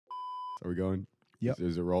Are we going? Yep.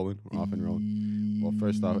 Is it rolling? We're off and rolling. Well,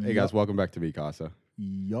 first off, hey guys, welcome back to me, Casa.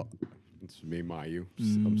 Yup. It's me, Mayu.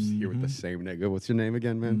 I'm here with the same nigga. What's your name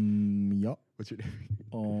again, man? Yup. What's your name?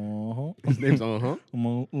 Uh-huh. His name's Uh-huh.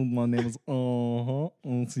 My name is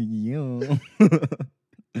yeah.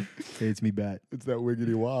 Hey, it's me, Bat. It's that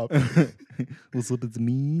wiggity wop. What's up? It's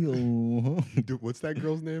me. Dude, what's that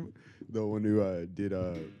girl's name? The one who did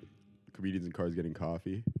Comedians in Cars Getting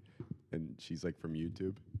Coffee. And she's like from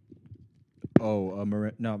YouTube. Oh,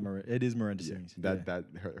 not Miranda. It is Miranda Sings. That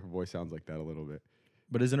her voice sounds like that a little bit.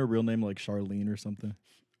 But isn't her real name like Charlene or something?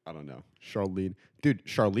 I don't know. Charlene. Dude,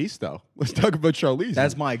 Charlize, though. Let's talk about Charlize.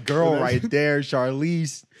 That's my girl right there,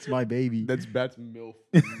 Charlize. It's my baby. That's Bat's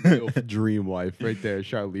MILF dream wife right there,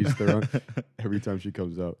 Charlize Theron. Every time she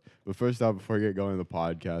comes out. But first off, before I get going on the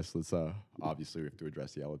podcast, let's obviously we have to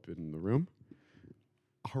address the elephant in the room.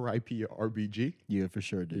 R.I.P. RBG. Yeah, for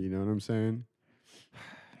sure, dude. You know what I'm saying?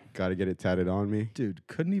 Got to get it tatted on me. Dude,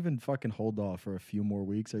 couldn't even fucking hold off for a few more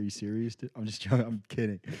weeks. Are you serious, dude? I'm just joking. I'm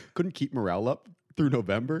kidding. Couldn't keep morale up through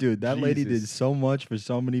November. Dude, that lady did Jesus. so much for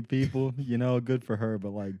so many people. You know, good for her. But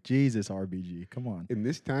like, Jesus, RBG, come on. In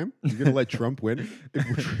this time, you're going to let Trump win?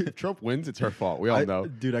 If Trump wins, it's her fault. We all know.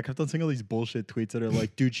 Dude, I kept on seeing all these bullshit tweets that are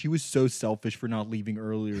like, dude, she was so selfish for not leaving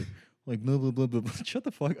earlier. Like, blah, blah, blah, blah, blah. Shut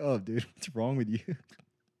the fuck up, dude. What's wrong with you?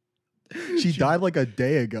 She died like a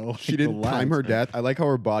day ago. She Like, didn't time relax. her death. I like how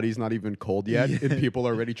her body's not even cold yet, and people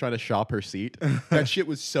are already trying to shop her seat. That shit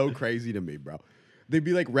was so crazy to me, bro. They'd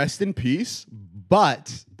be like, rest in peace,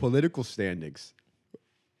 but political standings.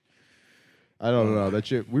 I don't know. That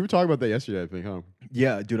shit. We were talking about that yesterday, I think, huh?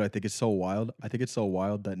 Yeah, dude, I think it's so wild. I think it's so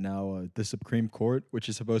wild that now the Supreme Court, which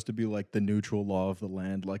is supposed to be like the neutral law of the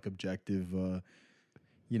land, like objective, the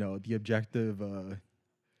objective,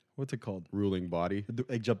 what's it called? Ruling body. The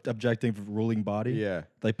objective ruling body. Yeah.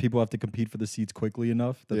 Like people have to compete for the seats quickly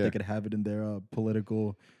enough that Yeah. they could have it in their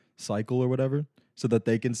political cycle or whatever, so that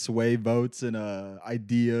they can sway votes and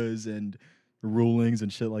ideas and rulings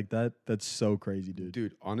and shit like that. That's so crazy, dude.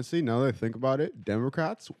 Dude, honestly, now that I think about it,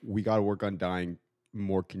 Democrats, we got to work on dying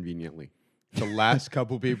more conveniently. The last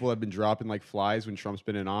couple people have been dropping like flies when Trump's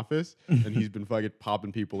been in office, and he's been fucking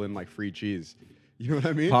popping people in like free cheese. You know what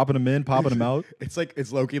I mean? Popping them in, popping them out.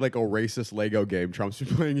 It's low-key like a racist Lego game Trump's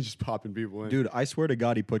been playing and just popping people in. Dude, I swear to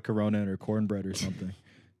God, he put Corona in her cornbread or something.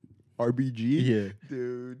 RBG? Yeah.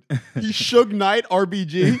 Dude. He Suge Knight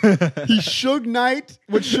RBG. He Suge Knight.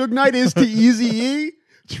 What Suge Knight is to Eazy-E,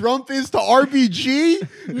 Trump is to RBG?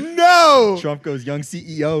 No! Trump goes, young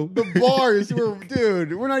CEO. The bars were,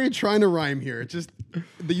 dude, we're not even trying to rhyme here. It's just,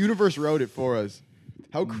 the universe wrote it for us.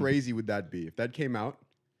 How crazy would that be if that came out?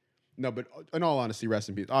 No, but in all honesty, rest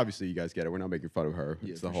in peace. Obviously, you guys get it. We're not making fun of her.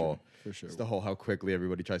 Yeah, It's the for whole, sure. For sure. it's the whole how quickly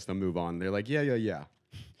everybody tries to move on. They're like, yeah.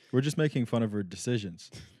 We're just making fun of her decisions,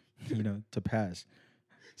 to pass.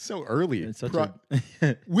 So early. It's such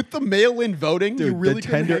With the mail-in voting, you Dude, really the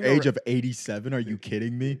couldn't tender hang age ar- of 87. Are you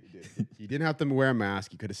kidding me? You didn't have to wear a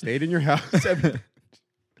mask. You could have stayed in your house.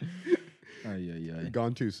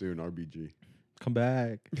 Gone too soon, RBG. Come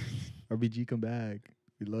back. RBG, come back.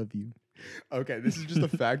 We love you. Okay, this is just a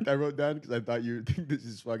fact I wrote down because I thought you think this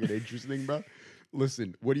is fucking interesting, bro.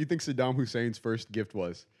 Listen, what do you think Saddam Hussein's first gift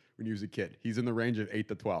was when he was a kid? He's in the range of 8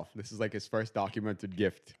 to 12. This is like his first documented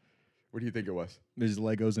gift. What do you think it was? There's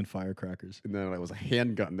Legos and firecrackers. And then it was a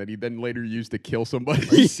handgun that he then later used to kill somebody.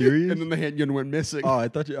 Are you serious? And then the handgun went missing. Oh, I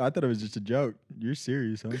thought it was just a joke. You're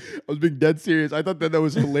serious, huh? I was being dead serious. I thought that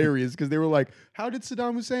was hilarious because they were like, "How did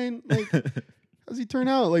Saddam Hussein how's he turn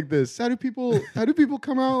out like this? How do people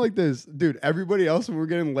come out like this, dude? Everybody else when we're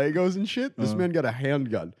getting Legos and shit, this man got a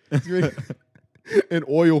handgun in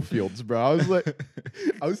oil fields, bro.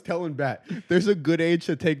 I was telling Bat, there's a good age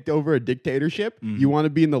to take over a dictatorship. You want to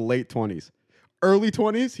be in the late 20s. Early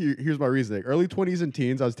 20s, here's my reasoning. Early 20s and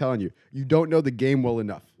teens, I was telling you, you don't know the game well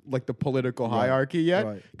enough, like the political hierarchy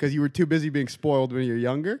yet, because you were too busy being spoiled when you're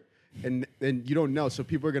younger, and you don't know. So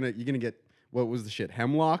you're gonna get, what was the shit?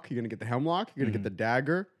 Hemlock. You're gonna get the hemlock. You're gonna get the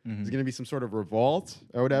dagger. There's gonna be some sort of revolt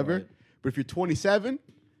or whatever. Right. But if you're 27,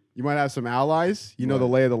 you might have some allies. You know the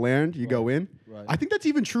lay of the land. You go in. Right. I think that's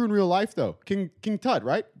even true in real life, though. King Tut,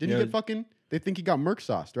 right? Didn't he Yeah. get fucking? They think he got merc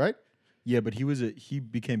sauced, right? Yeah, but he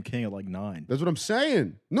became king at like 9. That's what I'm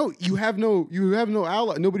saying. No, you have no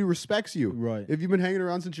ally. Nobody respects you. Right. If you've been hanging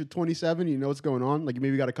around since you're 27, you know what's going on. Like you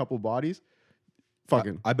maybe got a couple bodies.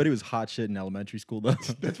 Fucking. I bet he was hot shit in elementary school though.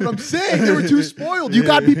 That's what I'm saying. They were too spoiled. You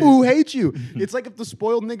got people who hate you. It's like if the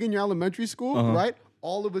spoiled nigga in your elementary school, right?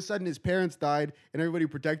 All of a sudden his parents died and everybody who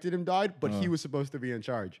protected him died, but he was supposed to be in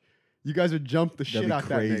charge. You guys would jump the shit be out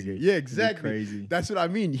crazy. that nigga. Yeah, That'd be exactly. crazy. That's what I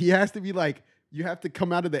mean. He has to be like, you have to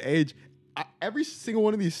come out of the age. every single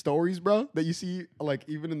one of these stories, bro, that you see, like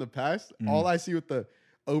even in the past, all I see with the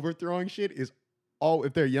overthrowing shit is all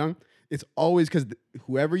if they're young, it's always because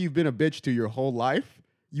whoever you've been a bitch to your whole life,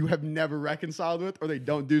 you have never reconciled with, or they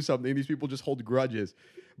don't do something. These people just hold grudges.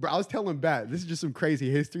 Bro, I was telling Bat, this is just some crazy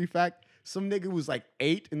history fact. Some nigga was like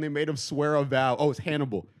 8 and they made him swear a vow. Oh, it's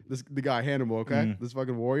Hannibal. The guy Hannibal, okay? This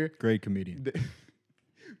fucking warrior. Great comedian.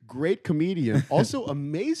 Great comedian. Also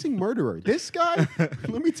amazing murderer. This guy,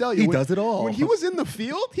 let me tell you. He does it all. When he was in the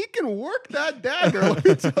field, he can work that dagger. Let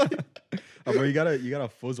me tell you. Oh, bro, you got a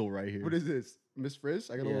fuzzle right here. What is this? Miss Frizz?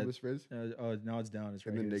 I got a little Miss Frizz. Now it's down. It's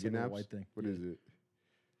right And here. then It's nigga like a naps? white thing. What is it?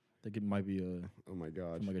 I think it might be Oh my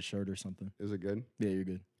God. from like a shirt or something. Is it good? Yeah, you're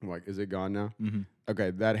good. I'm like, is it gone now? Mm-hmm.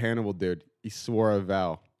 Okay, that Hannibal dude, he swore a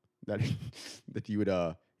vow that that he would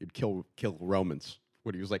you'd kill Romans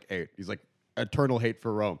when he was like 8. He's like eternal hate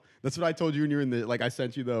for Rome. That's what I told you when you were in the I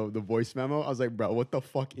sent you the voice memo. I was like, bro, what the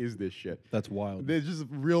fuck is this shit? That's wild. There's just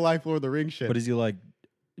real life Lord of the Rings shit. But is he like?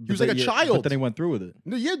 He was like a child. But then he went through with it.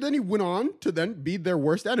 No, yeah, then he went on to then be their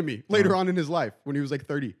worst enemy later on in his life when he was like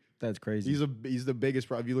 30. That's crazy. He's the biggest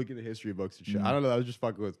problem. If you look at the history books and shit, I don't know. That was just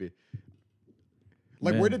fucking with me.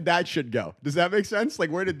 Like, Man. where did that shit go? Does that make sense?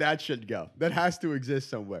 Like, where did that shit go? That has to exist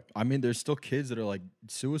somewhere. I mean, there's still kids that are like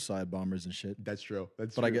suicide bombers and shit. That's true.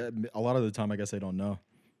 That's But true. I get a lot of the time, I guess they don't know.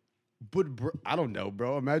 But bro, I don't know,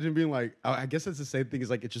 bro. Imagine being like, I guess it's the same thing as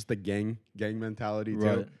like it's just the gang mentality too.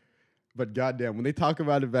 Right. But goddamn, when they talk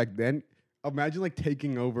about it back then, imagine like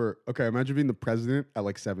taking over. Okay, imagine being the president at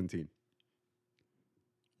like 17.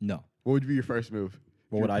 No. What would be your first move?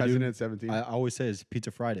 What If would you're I do? president at 17? I always say it's Pizza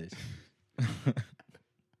Fridays.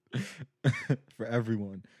 For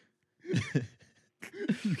everyone.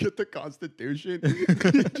 You get the Constitution.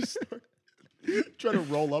 You just start try to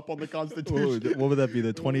roll up on the Constitution. What would that be?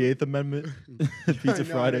 The 28th Amendment? I Pizza know,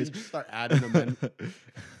 Fridays. You just start adding them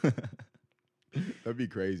in. That'd be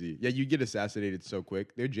crazy. Yeah, you get assassinated so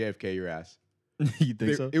quick. They'd JFK your ass. You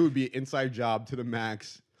think so? It would be an inside job to the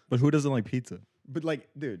max. But who doesn't like pizza? But like,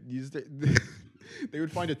 dude, they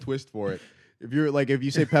would find a twist for it. If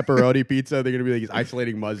you say pepperoni pizza, they're gonna be like he's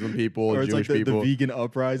isolating Muslim people Or and it's Jewish like the people. vegan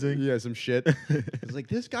uprising? Yeah, some shit. It's like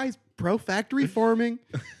this guy's pro factory farming.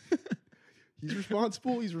 He's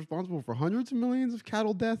responsible for hundreds of millions of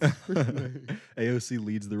cattle deaths. AOC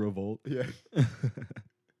leads the revolt. Yeah.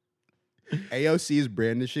 AOC is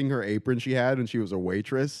brandishing her apron she had when she was a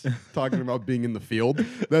waitress, talking about being in the field.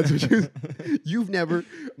 That's what she was.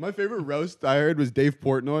 My favorite roast I heard was Dave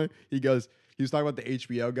Portnoy. He was talking about the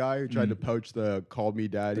HBO guy who tried to poach the Call Me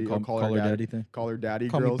Daddy. The or call her daddy thing. Call her daddy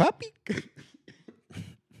Call girls. me Poppy.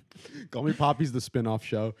 Call Me Poppy's the spin-off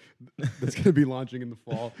show that's going to be launching in the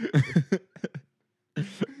fall.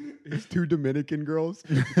 It's 2 Dominican girls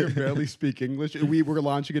who can barely speak English. We were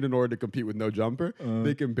launching it in order to compete with No Jumper.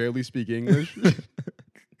 They can barely speak English.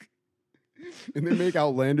 And they make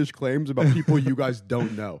outlandish claims about people you guys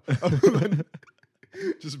don't know.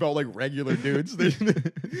 Just about like regular dudes. They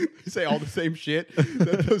say all the same shit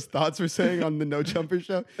that those thoughts were saying on the No Jumper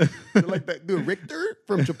show. They're like, dude, Richter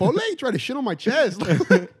from Chipotle tried to shit on my chest.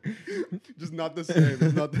 Just not the same.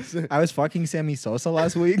 It's not the same. I was fucking Sammy Sosa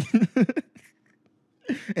last week.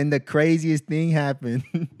 And the craziest thing happened.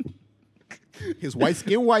 His white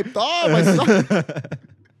skin wiped off. My son.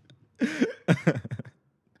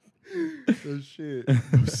 Oh shit.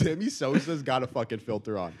 Sammy Sosa's got a fucking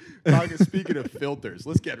filter on. Speaking of filters,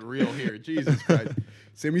 let's get real here. Jesus Christ.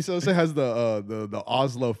 Sammy Sosa has the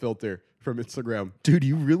Oslo filter from Instagram. Dude,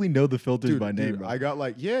 you really know the filters by name, bro. I got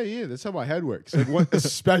like, yeah, that's how my head works. Like,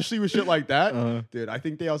 especially with shit like that. Dude, I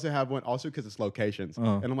think they also have one also because it's locations.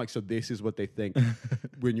 And I'm like, so this is what they think.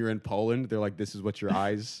 When you're in Poland, they're like, this is what your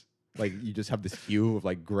eyes, like you just have this hue of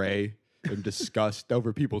like gray and disgust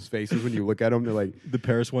over people's faces when you look at them. They're like, the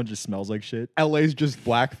Paris one just smells like shit. LA's just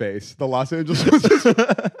blackface. The Los Angeles was just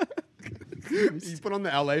you put on the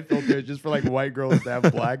LA filter just for like white girls to have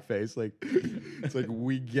blackface. Like it's like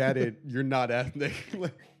we get it. You're not ethnic.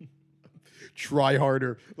 Like try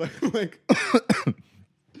harder. Like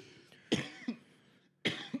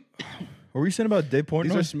What were you saying about Dave Portnoy?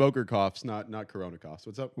 these are smoker coughs, not corona coughs.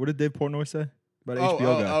 What's up? What did Dave Portnoy say about an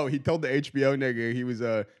HBO guy? He told the HBO nigga he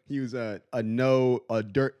was a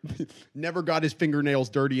dirt never got his fingernails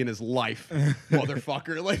dirty in his life,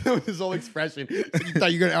 motherfucker. Like that was his whole expression. You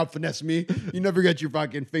thought you're gonna out finesse me? You never get your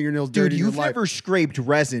fucking fingernails dirty. Dude, in you've your life. never scraped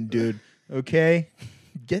resin, dude. Okay?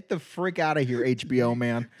 Get the frick out of here, HBO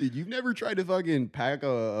man. Dude, you've never tried to fucking pack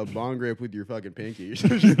a bong grip with your fucking pinky.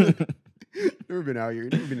 Never been out here.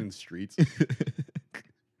 You've never been in the streets.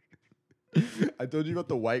 I told you about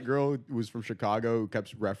the white girl who was from Chicago who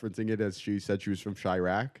kept referencing it as she said she was from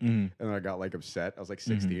Chirac. And I got like upset. I was like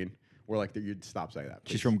 16. We're like, you'd stop saying that.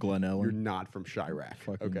 She's please. from Glen You're Ellen. not from Chirac.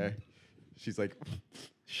 Fucking- Okay. She's like,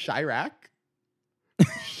 Chirac?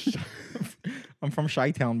 I'm from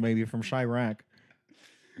Chi-Town, baby. From Chirac.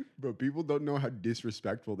 Bro, people don't know how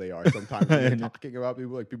disrespectful they are sometimes when they're talking about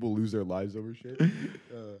people. Like, people lose their lives over shit.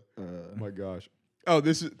 Oh my gosh. Oh,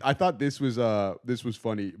 I thought this was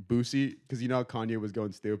funny. Boosie, because you know how Kanye was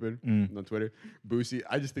going stupid on Twitter. Boosie,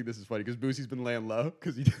 I just think this is funny because Boosie's been laying low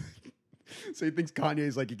because he so he thinks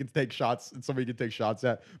Kanye's like he can take shots and somebody can take shots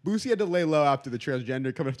at. Boosie had to lay low after the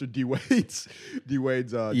transgender coming after D Wade's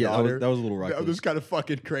daughter. That was a little That reckless. was kind of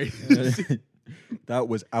fucking crazy. That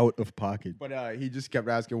was out of pocket. But he just kept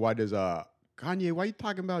asking, why does Kanye, why are you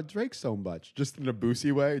talking about Drake so much? Just in a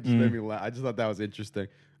Boosie way. It just made me laugh. I just thought that was interesting.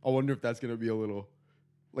 I wonder if that's going to be a little,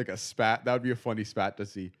 like a spat. That would be a funny spat to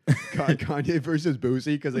see. Kanye versus Boosie,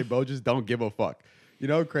 because they both just don't give a fuck. You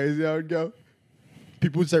know how crazy that would go?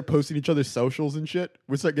 People would start posting each other's socials and shit.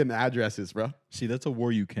 We'd start getting addresses, bro. See, that's a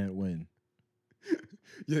war you can't win.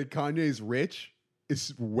 You think Kanye's rich?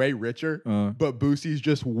 Is way richer, Uh. but Boosie's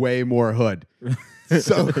just way more hood.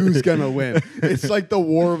 So who's gonna win? It's like the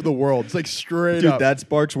war of the worlds. It's like straight Dude, up. that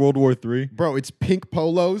sparks World War III. Bro, it's pink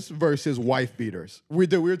polos versus wife beaters. We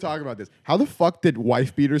were talking about this. How the fuck did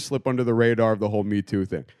wife beaters slip under the radar of the whole Me Too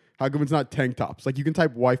thing? How come it's not tank tops? Like you can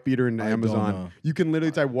type wife beater into I don't Amazon. know. You can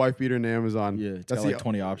literally type wife beater into Amazon. Yeah, it's That's got like the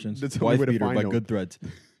 20 options. that's the only Wife way to beater find by them. Good Threads.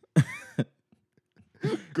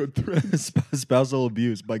 Good thread. Spousal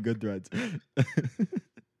abuse by Good Threads.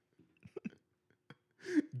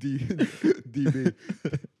 DB.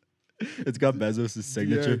 It's got Bezos'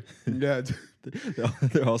 signature. Yeah.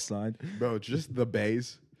 They're all signed. Bro, just the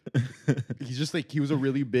bays. He's just like, he was a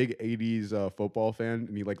really big 80s football fan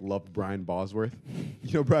and he like loved Brian Bosworth.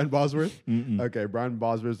 You know Brian Bosworth? Okay, Brian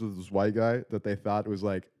Bosworth was this white guy that they thought was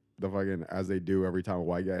like the fucking, as they do every time a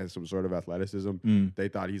white guy has some sort of athleticism, they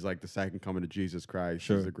thought he's like the second coming of Jesus Christ.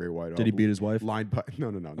 Sure. He's the great white. Did he beat his wife? No.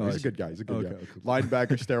 Oh, He's I a good guy. He's a good Okay, guy. okay.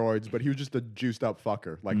 Linebacker, steroids, but he was just a juiced up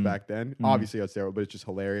fucker like back then. Obviously on steroids, but it's just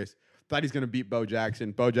hilarious. Thought he's gonna beat Bo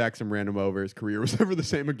Jackson. Bo Jackson ran him over. His career was never the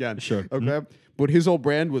same again. Sure. Okay. But his whole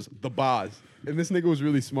brand was the Boz. And this nigga was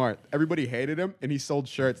really smart. Everybody hated him, and he sold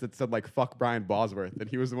shirts that said like "fuck Brian Bosworth," and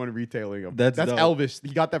he was the one retailing them. That's dope. Elvis.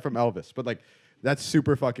 He got that from Elvis, but like that's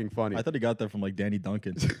super fucking funny. I thought he got that from like Danny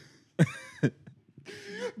Duncan. Dude,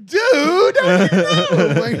 how do you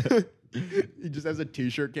know? Like, he just has a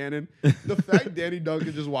t-shirt cannon. The fact Danny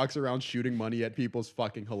Duncan just walks around shooting money at people is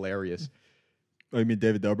fucking hilarious. Oh, you mean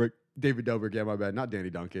David Dobrik? David Dobrik, yeah, my bad. Not Danny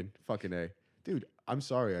Duncan. Fucking A. Dude, I'm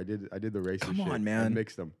sorry. I did the racist Come shit. on, I man.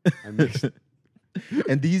 mixed them.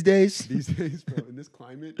 And these days, These days, bro, in this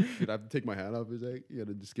climate, dude, I have to take my hat off for a sec. You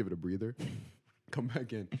gotta just give it a breather. Come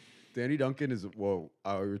back in. Danny Duncan is, whoa,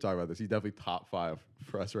 we were talking about this. He's definitely top 5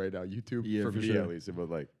 for us right now. YouTube, Yeah, for for me sure. at least. But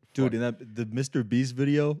like, dude, fuck. in that the Mr. Beast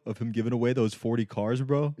video of him giving away those 40 cars,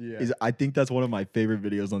 bro. Yeah. I think that's one of my favorite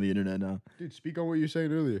videos on the internet now. Dude, speak on what you were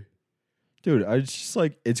saying earlier. Dude, I just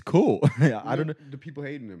like it's cool. I don't know. The people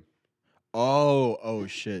hating him. Oh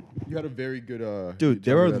shit. You had a very good Dude, you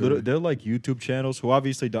there told are me that earlier. they're like YouTube channels who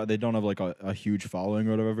obviously they don't have like a huge following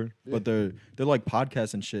or whatever, but they're like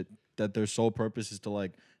podcasts and shit that their sole purpose is to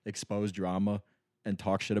like expose drama and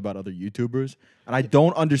talk shit about other YouTubers. And I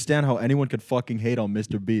don't understand how anyone could fucking hate on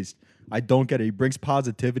Mr. Beast. I don't get it. He brings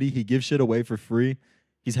positivity. He gives shit away for free.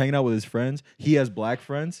 He's hanging out with his friends. He has black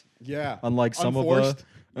friends, Yeah. unlike some Unforced.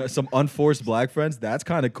 of some unforced black friends. That's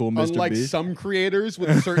kind of cool, Mr. Unlike Beast. some creators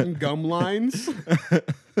with certain gum lines.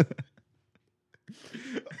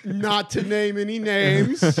 Not to name any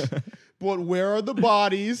names, but where are the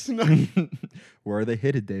bodies? Where are they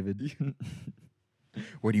hidden, David?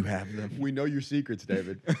 Where do you have them? We know your secrets,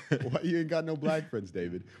 David. Why you ain't got no black friends,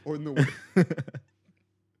 David? Or in the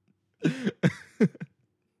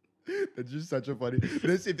That's just such a funny.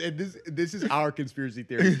 This is our conspiracy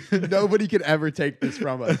theory. Nobody can ever take this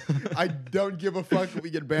from us. I don't give a fuck if we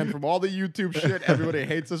get banned from all the YouTube shit. Everybody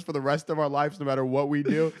hates us for the rest of our lives, no matter what we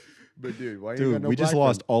do. But dude, why you ain't got Dude, no we just black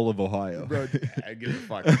lost all of Ohio. friends? Bro, I give a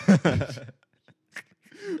fuck.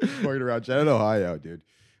 Fucking around. Shout out Ohio, dude.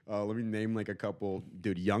 Let me name like a couple.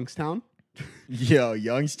 Dude, Youngstown. Yo,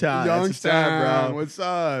 Youngstown. That's what's up, Youngstown. bro. What's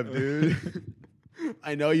up, dude?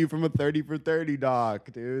 I know you from a 30 for 30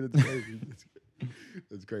 doc, dude. That's crazy.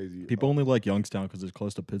 That's crazy. People only like Youngstown because it's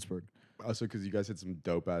close to Pittsburgh. Also, because you guys had some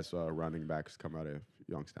dope ass running backs come out of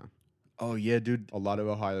Youngstown. Oh yeah, dude. A lot of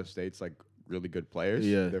Ohio State's like really good players.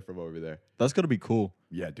 Yeah. They're from over there. That's gonna be cool.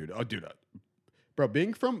 Yeah, dude. Oh, dude. Bro,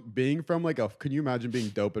 being from like a, can you imagine being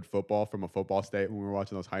dope at football from a football state when we were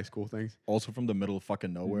watching those high school things? Also from the middle of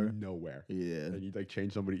fucking nowhere. Nowhere. Yeah. And you like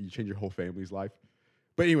change your whole family's life.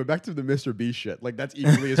 But anyway, back to the Mr. Beast shit. Like that's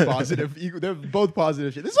equally as positive. They're both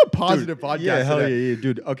positive shit. This is a positive podcast. Yeah, hell today. yeah,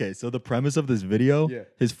 dude. Okay, so the premise of this video, Yeah.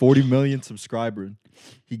 his 40 million subscriber,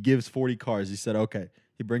 he gives 40 cars. He said, okay,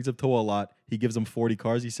 he brings up to a lot. He gives them 40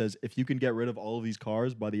 cars. He says, if you can get rid of all of these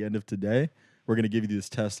cars by the end of today, we're gonna give you this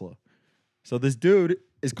Tesla. So this dude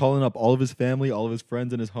is calling up all of his family, all of his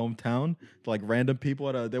friends in his hometown, like random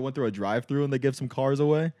people they went through a drive-through and they give some cars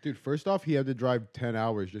away. Dude, first off, he had to drive 10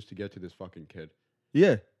 hours just to get to this fucking kid.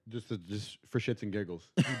 Yeah. Just for shits and giggles.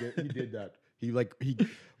 He did that.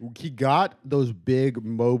 He got those big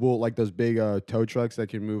mobile, like those big tow trucks that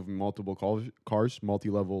can move multiple cars,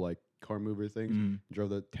 multi-level like car mover things. Drove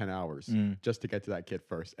the 10 hours just to get to that kid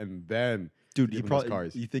first, and then Dude, give he him those probably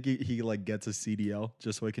cars. you think he like gets a CDL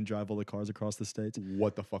just so he can drive all the cars across the states?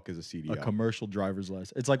 What the fuck is a CDL? A commercial driver's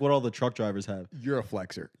license. It's like what all the truck drivers have. You're a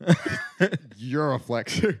flexer. You're a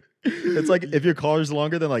flexer. It's like if your car is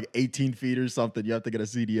longer than like 18 feet or something, you have to get a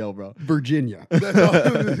CDL, bro. Virginia. That's all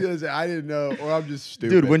I was gonna say. I didn't know, or I'm just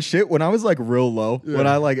stupid. Dude, when I was like real low, Yeah.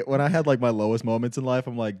 when I had like my lowest moments in life,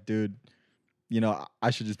 I'm like, dude, you know,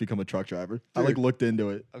 I should just become a truck driver. I like Dude. looked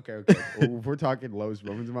into it. Okay. Well, if we're talking lowest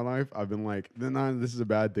moments in my life, I've been like, this is a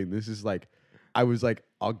bad thing. This is like, I was like,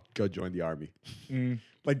 I'll go join the army.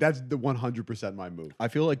 Like that's the 100% my move. I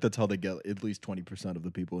feel like that's how they get at least 20% of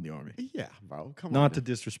the people in the army. Yeah, bro. Come on. Not to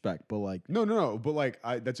disrespect, but like, No. But like,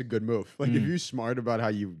 that's a good move. Like, if you're smart about how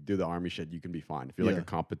you do the army shit, you can be fine. If you're like Yeah. a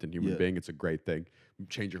competent human Yeah. being, it's a great thing.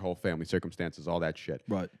 Change your whole family circumstances, all that shit.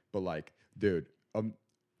 right. But like, dude,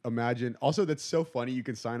 imagine. Also, that's so funny. You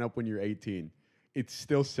can sign up when you're 18. It's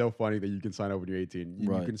still so funny that you can sign up when you're 18. You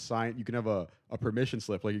Right. can sign. You can have a permission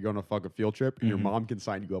slip, like you're going on a fucking field trip, and your mom can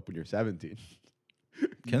sign you up when you're 17.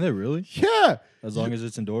 Can they really? Yeah, As long as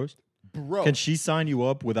it's endorsed? bro. Can she sign you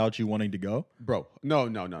up without you wanting to go? Bro, no.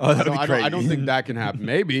 Oh, that'd be I don't crazy. think that can happen.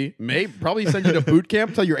 Maybe probably send you to boot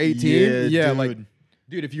camp till you're 18. Yeah, like, dude.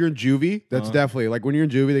 dude, if you're in juvie, that's definitely like when you're in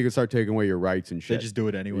juvie, they can start taking away your rights and They shit. just do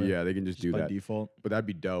it anyway. Yeah, they can just do by that. default. But that'd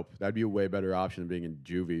be dope. That'd be a way better option than being in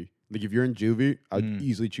juvie. Like if you're in juvie, I'd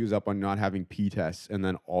easily choose up on not having P tests and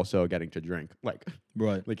then also getting to drink. Like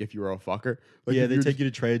Right. if you were a fucker. Like Yeah, if they you're take you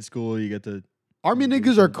to trade school. You get to. Army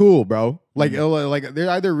niggas are cool, bro. Like, like they're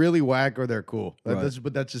either really whack or they're cool. Right.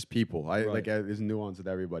 But that's just people. There's nuance with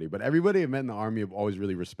everybody. But everybody I've met in the army have always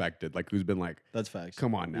really respected. Like, who's been like, That's facts.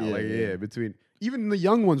 come on now, Yeah. between even the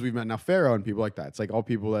young ones we've met now, Pharaoh and people like that. It's like all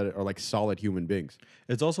people that are like solid human beings.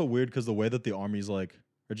 It's also weird because the way that the army's like,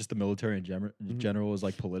 or just the military in general is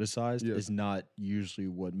like politicized, Yeah. is not usually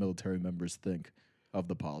what military members think of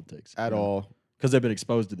the politics At all. because they've been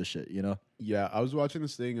exposed to the shit. You know. Yeah, I was watching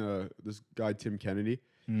this thing. This guy Tim Kennedy.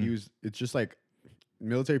 Hmm. It's just like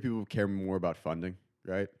military people care more about funding,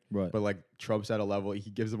 right? Right. But like Trump's at a level, he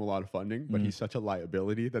gives them a lot of funding, but he's such a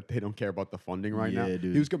liability that they don't care about the funding right now. Yeah,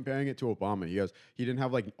 dude. He was comparing it to Obama. He goes, he didn't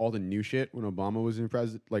have like all the new shit when Obama was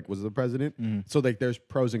was the president. So like there's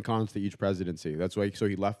pros and cons to each presidency. That's why so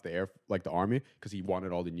he left the army because he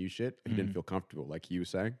wanted all the new shit. He didn't feel comfortable, like he was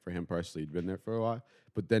saying. For him personally, he'd been there for a while.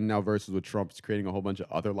 But then now versus with Trump, it's creating a whole bunch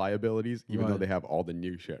of other liabilities, even though Right. they have all the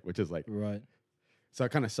new shit, which is like Right. so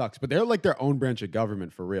it kind of sucks. But they're like their own branch of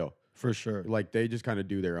government for real. For sure. Like they just kind of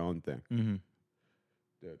do their own thing. Mm-hmm.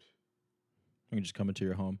 Dude. You can just come into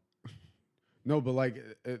your home. No, but like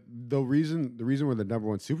the reason we're the number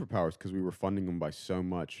one superpower is because we were funding them by so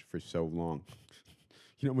much for so long.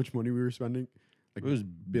 You know how much money we were spending? Like It was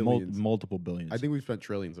billions. multiple billions. I think we spent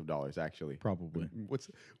trillions of dollars actually. probably.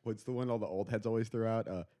 What's the one all the old heads always throw out?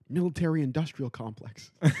 Military industrial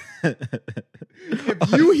complex.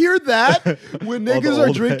 If you hear that when All the niggas are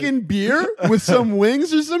old drinking beer with some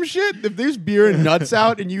wings or some shit, if there's beer and nuts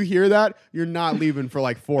out and you hear that, you're not leaving for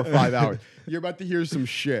like 4 or 5 hours. You're about to hear some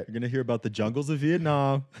shit. You're gonna hear about the jungles of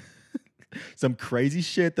Vietnam. Some crazy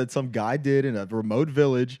shit that some guy did in a remote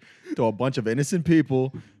village to a bunch of innocent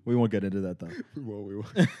people. We won't get into that though. Well, we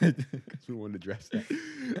wanted to address that.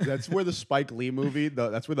 That's where the Spike Lee movie,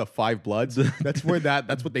 that's where the Five Bloods, that's what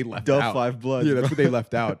they left The out. Five Bloods, Yeah, that's bro. what they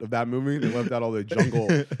left out of that movie. They left out all the jungle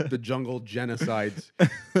genocides.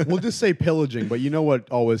 We'll just say pillaging, but you know what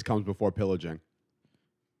always comes before pillaging?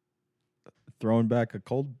 Throwing back a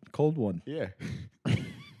cold one. Yeah.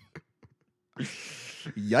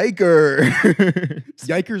 Yiker.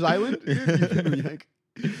 Yikers Island?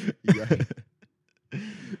 Dude,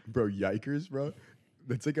 bro, Yikers, bro.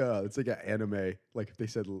 It's like an anime. Like if they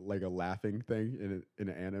said like a laughing thing in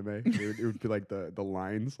an anime, it would be like the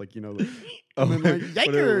lines, like you know, like, and then, like,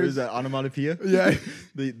 What Yikers. is that onomatopoeia? Yeah.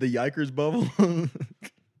 The Yikers bubble.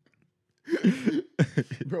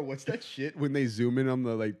 Bro, what's that shit when they zoom in on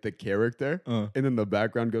the character and then the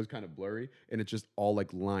background goes kind of blurry and it's just all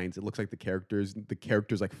like lines. It looks like the characters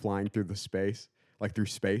like flying through the space, like through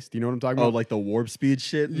space. Do you know what I'm talking Oh, about? like the warp speed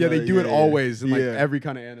shit? Yeah, they do it always in like every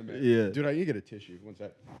kind of anime. Yeah. Dude, I need to get a tissue. One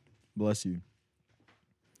sec. Bless you.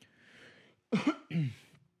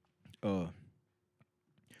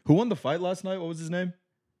 Who won the fight last night? What was his name?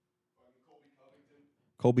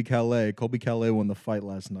 Colby Calais. Colby Calais won the fight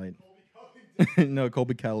last night. No,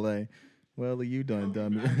 Colby Calais. Well, you done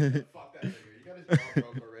dummy. Fuck that nigga. You got his jaw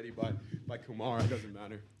broke already by Kumar. It doesn't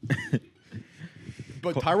matter.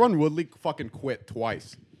 But Tyron Woodley fucking quit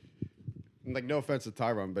twice. Like, no offense to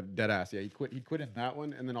Tyron, but dead ass. Yeah, he quit. He quit in that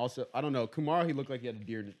one, and then also, I don't know. Kumar, he looked like he had a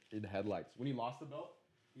deer in the headlights. When he lost the belt,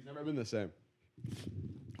 he's never been the same.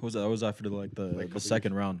 What was that? That was after the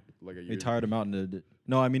second round. Like a year. They tired him out in the.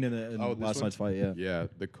 No, I mean in last night's fight. Yeah. Yeah,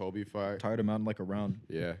 the Kobe fight. Tired him out in like a round.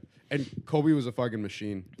 Yeah, and Kobe was a fucking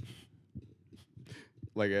machine.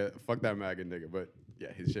 Like, fuck that MAGA nigga, but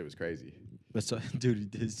yeah, his shit was crazy. That's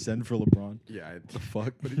dude. His send for LeBron. Yeah, The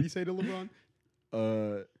fuck? what did he say to LeBron?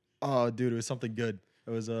 Oh, dude, it was something good. It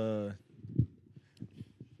was Oh,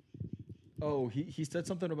 he said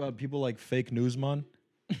something about people like fake newsman.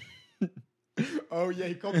 Oh yeah,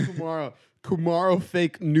 he called Kumaro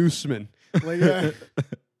fake newsman. Like,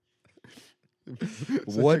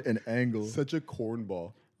 What an angle! Such a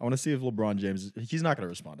cornball. I want to see if LeBron James. He's not gonna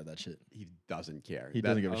respond to that shit. He doesn't care. He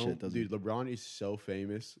doesn't give a shit, does he? Dude, LeBron is so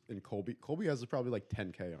famous, and Kobe has probably like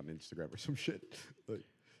 10K on Instagram or some shit. Like,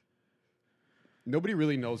 nobody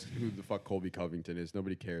really knows who the fuck Colby Covington is.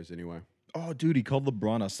 Nobody cares anyway. Oh, dude, he called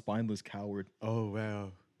LeBron a spineless coward. Oh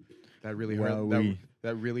wow, that really Wowee. hurt.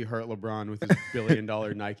 That really hurt LeBron with his $1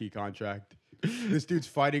 billion Nike contract. This dude's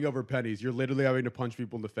fighting over pennies. You're literally having to punch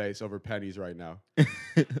people in the face over pennies right now.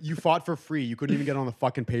 You fought for free. You couldn't even get on the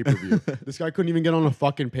fucking pay-per-view. This guy couldn't even get on a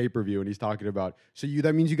fucking pay-per-view, and he's talking about. So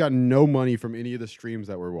that means you got no money from any of the streams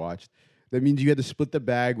that were watched. That means you had to split the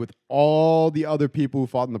bag with all the other people who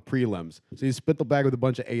fought in the prelims. So you split the bag with a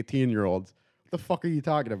bunch of 18-year-olds. What the fuck are you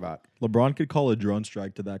talking about? LeBron could call a drone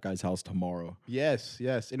strike to that guy's house tomorrow. Yes,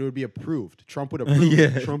 and it would be approved. Trump would approve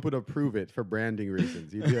it. Trump would approve it for branding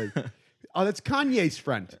reasons. He'd be like, oh, that's Kanye's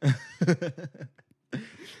friend.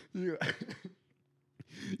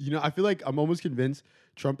 I feel like I'm almost convinced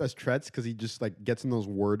Trump has Tourette's because he just like gets in those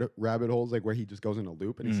word rabbit holes, like where he just goes in a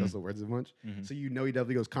loop and he says the words a bunch. So he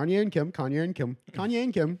definitely goes Kanye and Kim, Kanye and Kim, Kanye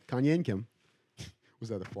and Kim, Kanye and Kim. Was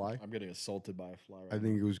that a fly? I'm getting assaulted by a fly right I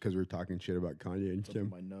think it was because we were talking shit about Kanye and now. Kim.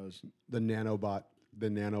 My nose. The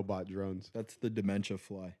nanobot drones. That's the dementia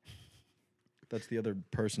fly. That's the other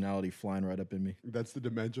personality flying right up in me. That's the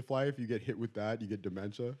dementia fly. If you get hit with that, you get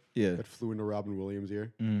dementia. Yeah. That flew into Robin Williams'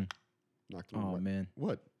 ear. Knocked him Oh, away. man.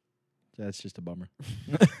 What? That's just a bummer.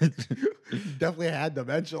 Definitely had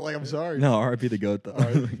dementia. Like, I'm sorry. No, RIP the GOAT, though.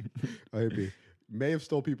 R.I.P. May have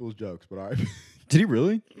stole people's jokes, but R.I.P. Did he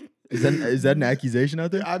really? Is that an accusation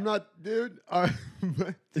out there? I'm not, dude.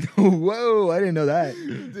 Whoa, I didn't know that.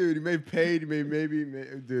 Dude, he may have paid. He maybe.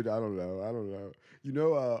 Dude, I don't know. You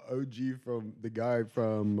know, OG from the guy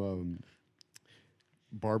from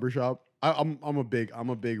Barbershop. I'm a big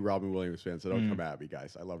Robin Williams fan, so don't come at me,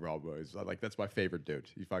 guys. I love Robin Williams. That's my favorite dude.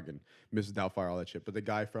 He fucking Mrs. Doubtfire, all that shit. But the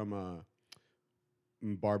guy from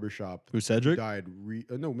Barbershop, Who's Cedric? died.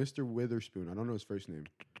 No, Mr. Witherspoon. I don't know his first name.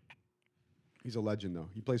 He's a legend though.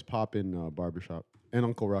 He plays Pop in Barbershop and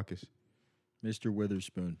Uncle Ruckus. Mr.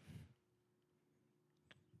 Witherspoon.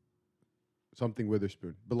 Something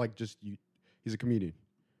Witherspoon, but like he's a comedian.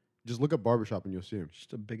 Just look up Barbershop and you'll see him.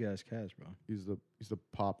 Just a big ass cast, bro. He's the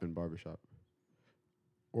Pop in Barbershop.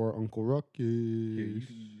 Or Uncle Ruckus. Here,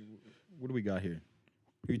 what do we got here?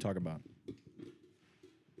 Who are you talking about?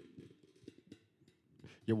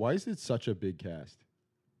 Yeah, why is it such a big cast?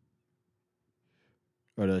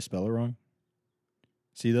 Or did I spell it wrong?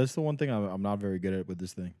 See, that's the one thing I'm not very good at with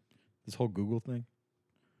this thing. This whole Google thing.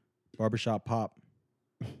 Barbershop Pop.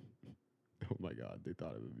 Oh my God, they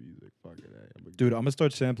thought of the music. Fucking A. Dude, I'm going to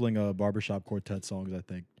start sampling Barbershop Quartet songs, I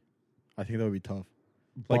think. I think that would be tough.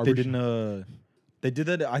 Like they didn't, they did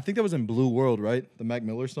that, I think that was in Blue World, right? The Mac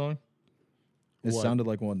Miller song. It What? sounded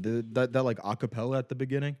like one. That like acapella at the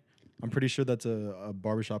beginning. I'm pretty sure that's a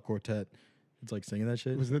Barbershop Quartet. It's like singing that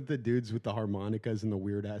shit. Wasn't it the dudes with the harmonicas and the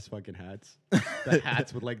weird ass fucking hats? The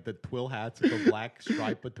hats with like the twill hats with the black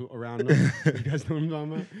stripe around them. You guys know what I'm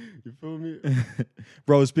talking about? You feel me?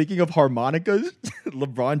 Bro, speaking of harmonicas,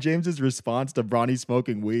 LeBron James's response to Bronny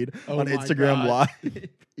smoking weed Oh on my Instagram God. Live.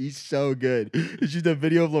 He's so good. It's just a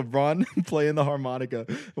video of LeBron playing the harmonica.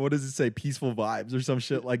 What does it say? Peaceful vibes or some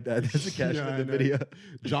shit like that. That's the caption Yeah, of I the know. video.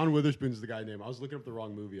 John Witherspoon's the guy name. I was looking up the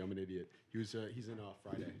wrong movie. I'm an idiot. He's in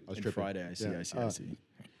Friday. I was tripping. Friday, I see, Yeah. I see.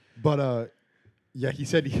 But yeah, he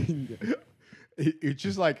said it's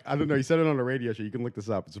just like I don't know. He said it on a radio show. You can look this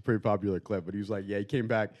up. It's a pretty popular clip. But he was like, yeah, he came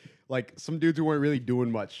back like some dudes who weren't really doing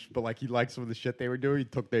much, but like he liked some of the shit they were doing. He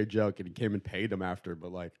took their joke and he came and paid them after.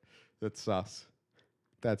 But like that's sus.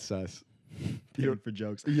 That's sus. Paying for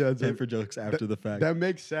jokes. Yeah, Paying for jokes after the fact. That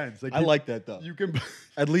makes sense. Like I like that though. you can.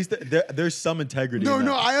 At least there's some integrity. No, in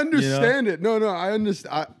no, that, I you know? understand it. No, I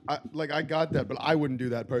understand. I got that, but I wouldn't do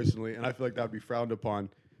that personally, and I feel like that would be frowned upon.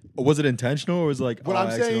 Was it intentional or was it like? What oh, I'm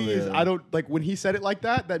I saying is, accidentally, I don't like when he said it like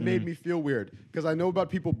that. That made me feel weird because I know about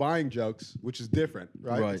people buying jokes, which is different,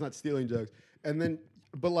 right? Right. It's not stealing jokes, and then,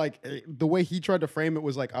 but like the way he tried to frame it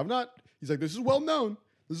was like, I'm not. He's like, this is well known.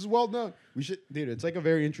 This is well known. We should, dude. It's like a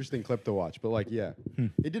very interesting clip to watch. But like, yeah,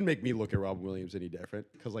 it didn't make me look at Robin Williams any different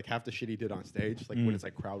because like half the shit he did on stage, like when it's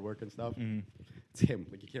like crowd work and stuff, it's him.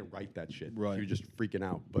 Like you can't write that shit. Right. You're just freaking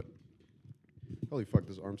out. But holy fuck,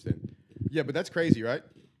 this arm stand. Yeah, but that's crazy, right?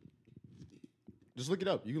 Just look it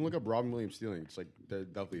up. You can look up Robin Williams stealing. It's like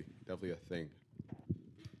definitely a thing.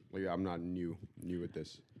 Like I'm not new at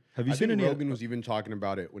this. Have you I seen think any? Rogan was even talking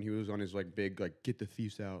about it when he was on his like big like get the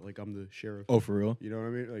thieves out. Like I'm the sheriff. Oh, for real? You know what I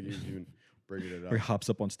mean? Like he's even bringing it Or he up. hops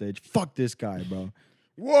up on stage. Fuck this guy, bro.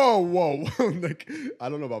 Whoa. Like I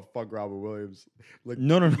don't know about fuck Robin Williams. Like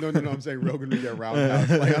No. no. I'm saying Rogan would get roundhouse.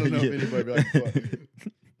 Like I don't know Yeah. if anybody would be like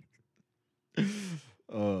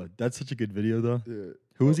fuck. That's such a good video though. Yeah.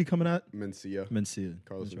 Who was he coming at? Mencia. Mencia.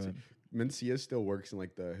 Carlos That's Mencia. right. Mencia still works in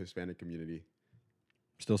like the Hispanic community.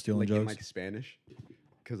 Still stealing Like in jokes. like Spanish.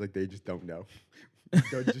 Because like they just don't know.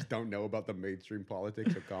 They just don't know about the mainstream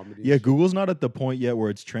politics of comedy. Yeah, Google's not at the point yet where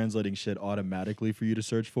it's translating shit automatically for you to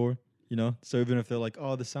search for. You know, so even if they're like,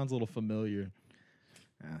 "Oh, this sounds a little familiar,"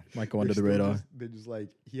 might go under the radar. They're just like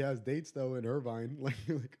he has dates though in Irvine. Like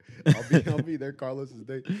I'll be there. Carlos's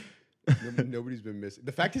date. Nobody's been missing.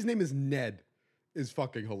 The fact his name is Ned is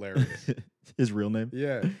fucking hilarious. His real name.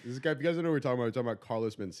 Yeah, this guy. If you guys don't know what we're talking about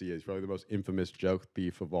Carlos Mencia. He's probably the most infamous joke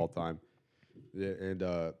thief of all time. Yeah, and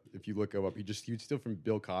if you look him up, he'd steal from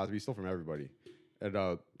Bill Cosby. He stole from everybody.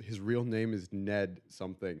 And his real name is Ned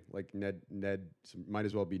something. Like Ned might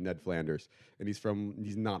as well be Ned Flanders. And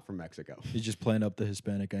he's not from Mexico. He's just playing up the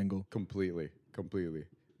Hispanic angle. Completely.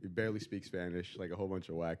 He barely speaks Spanish, like a whole bunch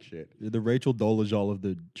of whack shit. The Rachel Dolezal of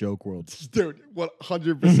the joke world. Dude,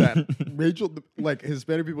 100%. Rachel, like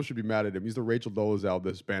Hispanic people should be mad at him. He's the Rachel Dolezal of the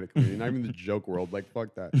Hispanic community, not even the joke world. Like,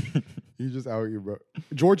 fuck that. He's just out here, bro.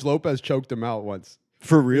 George Lopez choked him out once.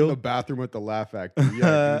 For In the real? bathroom at the Laugh Factory.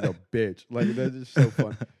 Yeah, he's a bitch. Like, that's just so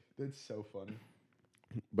fun. That's so funny.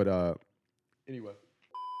 But anyway,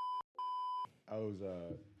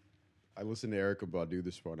 I listened to Erykah Badu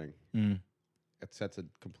this morning. Mm. It sets a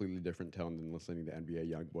completely different tone than listening to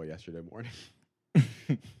NBA YoungBoy yesterday morning.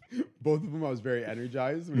 Both of them, I was very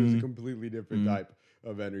energized, but it was a completely different type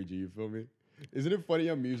of energy. You feel me? Isn't it funny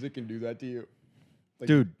how music can do that to you? Like,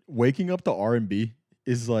 Dude, waking up to R&B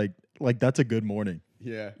is like that's a good morning.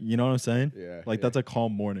 Yeah. You know what I'm saying? Yeah. Like yeah, that's a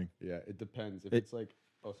calm morning. Yeah, it depends. If It- it's like,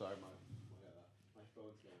 oh, sorry, my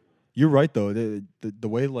phone's going on. You're right though. The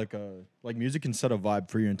way like music can set a vibe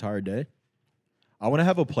for your entire day. I want to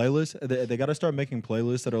have a playlist. They got to start making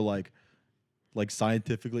playlists that are like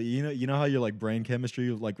scientifically. You know how your like brain chemistry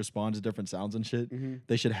like responds to different sounds and shit. Mm-hmm.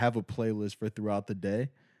 They should have a playlist for throughout the day.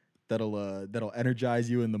 That'll energize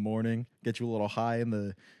you in the morning, get you a little high in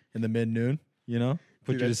the mid noon. You know,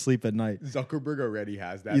 put Dude, you to sleep at night. Zuckerberg already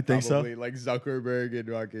has that. You think so? probably. Like Zuckerberg and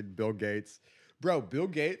fucking Bill Gates. Bro, Bill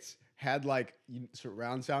Gates had like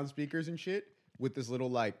surround sound speakers and shit with this little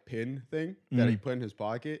like pin thing that he put in his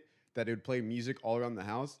pocket that it would play music all around the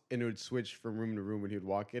house and it would switch from room to room when he would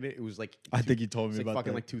walk in it. It was like I think you told me like about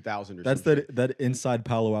fucking that. like 2000 or That's something. that inside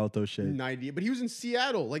Palo Alto shit. 90, but he was in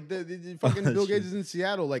Seattle. Like the fucking Bill Gates is in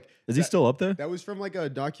Seattle. Like Is he still up there? that was from like a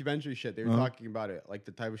documentary shit. They were talking about it, like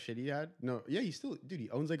the type of shit he had. No, yeah, he still, dude. He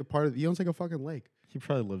owns like he owns like a fucking lake. He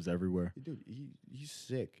probably lives everywhere. Dude, he's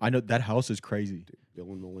sick. I know that house is crazy. Bill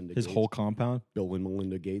and Melinda. His Gates. whole compound. Bill and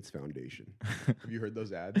Melinda Gates Foundation. Have you heard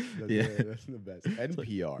those ads? That's, Yeah. That's the best.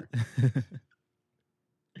 NPR.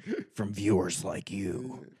 From viewers like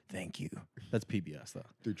you. Thank you. That's PBS though.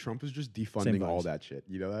 Dude, Trump is just defunding all vibes. that shit.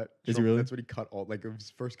 You know that? Is he Trump, really? That's what he cut all. Like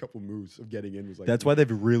his first couple moves of getting in was like. That's why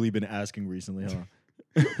they've really been asking recently,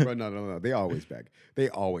 huh? Bro, no. They always beg. They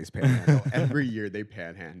always panhandle. Every year they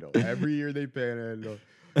panhandle. Every year they panhandle.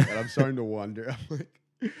 And I'm starting to wonder. I'm like,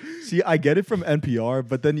 See, I get it from NPR,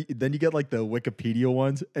 but then you get like the Wikipedia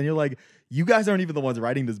ones, and you're like, you guys aren't even the ones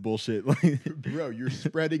writing this bullshit. Like, bro, you're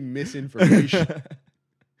spreading misinformation.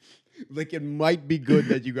 Like it might be good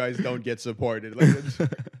that you guys don't get supported. Like it's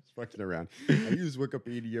fucking around. I use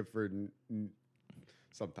Wikipedia for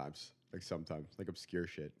sometimes, like obscure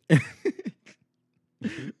shit.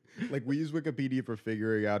 Like we use Wikipedia for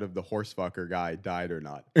figuring out if the horse fucker guy died or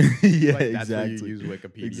not. yeah, Like, that's exactly. what you use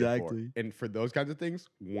Wikipedia Exactly. for. And for those kinds of things,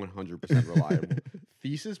 100% reliable.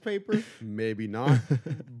 Thesis paper, maybe not.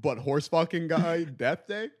 But horse fucking guy, death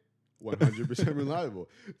day, 100% reliable.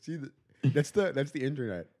 See, that's the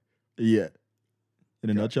internet. Yeah. In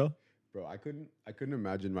a God. nutshell. Bro, I couldn't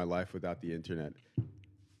imagine my life without the internet.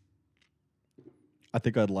 I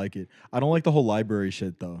think I'd like it. I don't like the whole library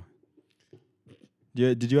shit though.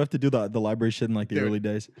 Yeah, did you have to do the library shit in like the Dude, early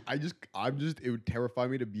days? it would terrify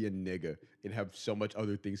me to be a nigga and have so much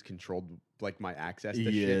other things controlled, like my access to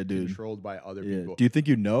Yeah, shit dude. controlled by other Yeah. people. Do you think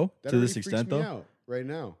you know That to this already freaks extent me though? out right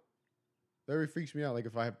now. That really freaks me out. Like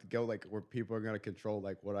if I have to go like where people are gonna control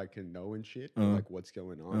like what I can know and shit, or, like what's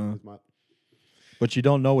going on with my But you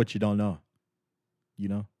don't know what you don't know. You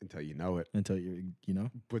know? until you know it. Until you know?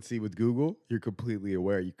 But see, with Google, you're completely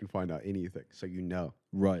aware. You can find out anything, so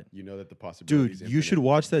Right. you know that the Dude, possibilities. you should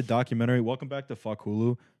watch that documentary. Welcome back to Fuck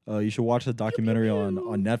Hulu. You should watch the documentary on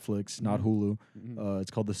Netflix, not Hulu. It's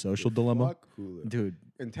called The Social Dilemma. Fuck Hulu, Dude,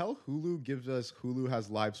 Until Hulu gives us Hulu has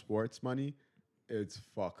live sports money, it's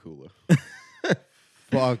fuck Hulu.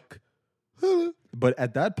 Fuck Hulu, but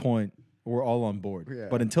at that point, we're all on board. Yeah.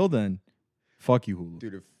 But until then, fuck you, Hulu.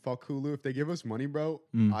 dude. If fuck Hulu, if they give us money, bro,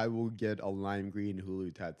 Mm. I will get a lime green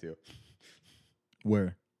Hulu tattoo.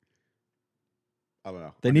 Where? I don't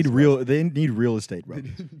know. They On need this real real estate, bro.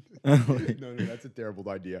 no, that's a terrible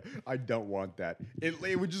idea. I don't want that.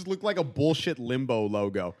 It would just look like a bullshit limbo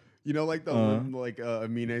logo. You know, like the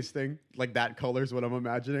Amine's thing, like that color is what I'm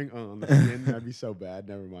imagining. On the skin, that'd be so bad.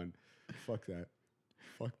 Never mind. Fuck that.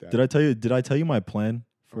 Fuck that. Did I tell you my plan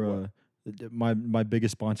for my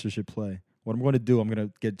biggest sponsorship play? What I'm going to do, I'm going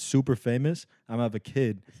to get super famous. I'm going to have a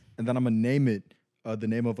kid, and then I'm going to name it the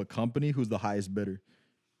name of a company who's the highest bidder.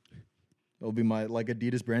 It'll be my like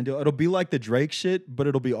Adidas brand deal. It'll be like the Drake shit, but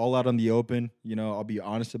it'll be all out on the open. You know, I'll be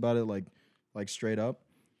honest about it, like straight up.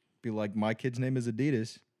 Be like, my kid's name is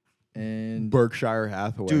Adidas, and Berkshire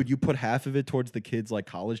Hathaway. dude, you put half of it towards the kid's like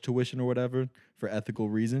college tuition or whatever for ethical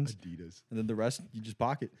reasons, Adidas. and then the rest you just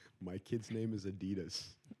pocket. My kid's name is Adidas.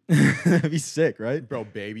 That'd be sick, right? Bro,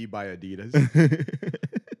 baby by Adidas.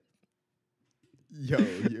 Yo.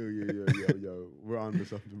 We're on to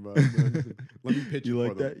something, bro. Let me pitch You it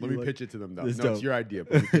like for them. that? Let You me like- pitch it to them, though. That's No, it's dope. your idea.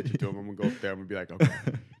 But let me pitch it to them. I'm gonna go up there. I'm gonna be like,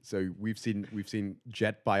 okay. So we've seen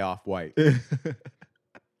Jet by Off-White.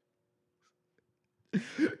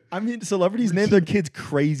 I mean, celebrities name their kids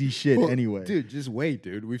crazy shit Well, anyway. Dude, just wait,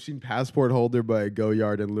 dude. We've seen Passport Holder by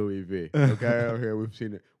Goyard and Louis V. Okay, over here we've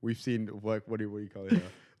seen it. We've seen what do you call it?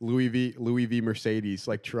 Louis V Mercedes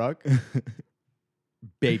like truck.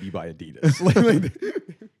 Baby by Adidas.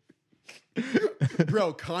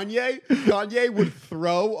 Bro, Kanye would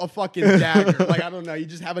throw a fucking dagger. Like I don't know. You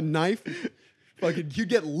just have a knife. Fucking, you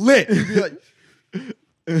get lit. You'd be like.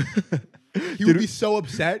 He would be so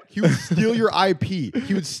upset. He would steal your IP.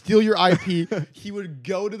 He would steal your IP. He would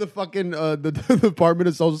go to the fucking the Department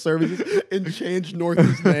of Social Services and change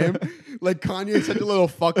North's name. Like Kanye's such a little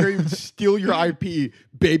fucker. He would steal your IP,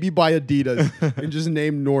 baby by Adidas, and just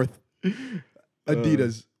name North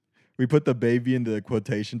Adidas. We put the baby in the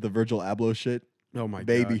quotation, the Virgil Abloh shit. Oh my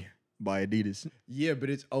Baby god. by Adidas. Yeah, but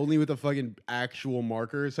it's only with a fucking actual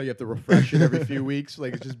marker, so you have to refresh it every few weeks.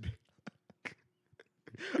 Like it's just.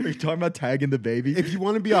 Are you talking about tagging the baby? If you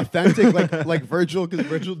want to be authentic, like Virgil, because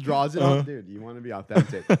Virgil draws it on, dude. You want to be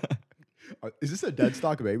authentic. Is this a dead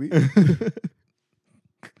stock baby?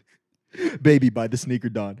 Baby by the Sneaker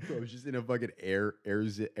Don. Bro, it's just in a fucking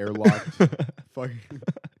airlock. Fucking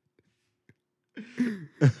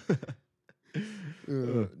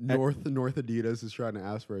North Adidas is trying to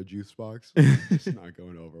ask for a juice box. It's not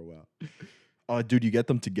going over well. Oh, dude, you get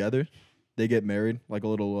them together. They get married, like a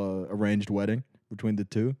little arranged wedding between the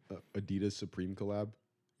two. Adidas Supreme collab,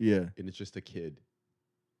 Yeah. and it's just a kid.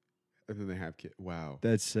 And then they have kids. Wow.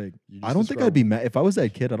 That's sick. You I just don't think I'd be mad if I was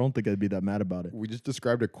that kid. I don't think I'd be that mad about it. We just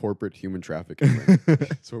described a corporate human trafficking ring.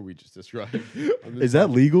 That's what we just described. Is that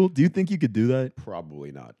legal? Do you think you could do that?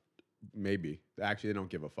 Probably not. Maybe. Actually, they don't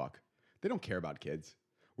give a fuck. They don't care about kids.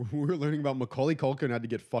 We were learning about Macaulay Culkin had to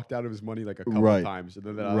get fucked out of his money like a couple of times. And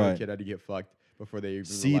then that other kid had to get fucked before they even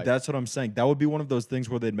See, that's what I'm saying. That would be one of those things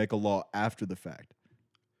where they'd make a law after the fact.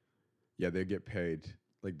 Yeah, they'd get paid.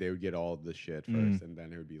 Like, they would get all the shit first. And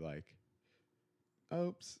then it would be like,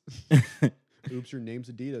 oops. Oops, your name's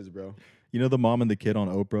Adidas, bro. You know the mom and the kid on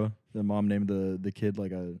Oprah? The mom named the kid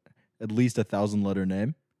like at least 1,000-letter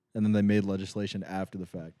name. And then they made legislation after the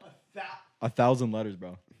fact. 1,000 letters,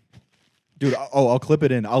 bro. Dude, I'll clip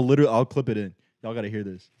it in. I'll clip it in. Y'all gotta hear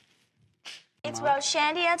this. It's about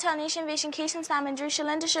Shandy, Antonician, Vision, Keishan, Simon, Drew,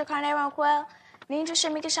 Shalinda, Shirkane, Ronquel, Ninja,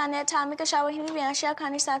 Shamika, Shanet, Tamika, Shawa, Hinibian, Shell,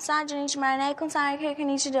 Connie, Satsan, Janish, Marine, Kunsai,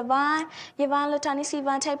 Kirkanisha, Devon, Yvonne, Latani,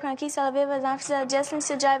 Sivan, Tay, Pranky, Salaviva, Zanfisa, Jesslyn,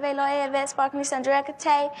 Sujave, Loya, Vet, Sparkly, Sandra,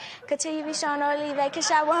 Tay, Continue, Vishon, or Leave,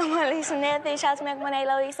 Kishawa, Lisa, Nethy, Shots, Make Money,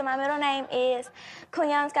 Lisa. My middle name is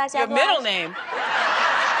Kunyan Scott. Your middle name?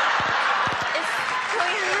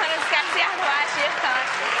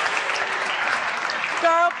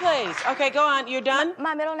 Girl, please. Okay, go on. You're done?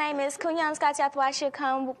 My middle name is Kunyan Scott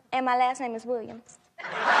Yathwashikam, and my last name is Williams.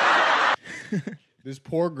 This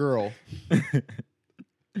poor girl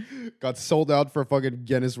got sold out for a fucking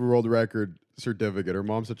Guinness World Record certificate. Her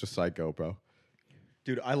mom's such a psycho, bro.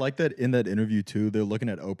 Dude, I like that in that interview too. They're looking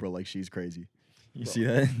at Oprah like she's crazy. You see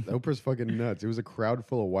that? Oprah's fucking nuts. It was a crowd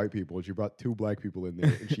full of white people, and she brought 2 black people in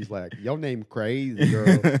there, and she's like, "Your name crazy,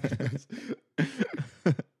 girl."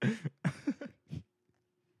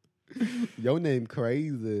 Your name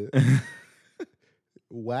crazy.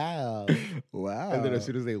 Wow. Wow. And then as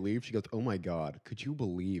soon as they leave, she goes, "Oh my God, could you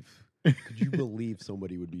believe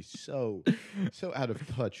somebody would be so out of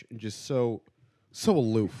touch and just so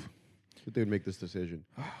aloof that they would make this decision?"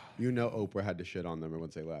 You know Oprah had to shit on them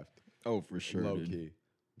once they left. Oh, for sure. Low dude. key.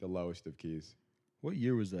 The lowest of keys. What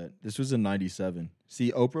year was that? This was in 97.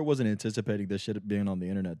 See, Oprah wasn't anticipating this shit being on the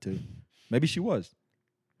internet too. Maybe she was.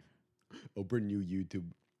 Oprah knew YouTube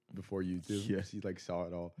before YouTube. Yeah. She like saw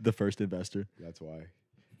it all. The first investor. That's why.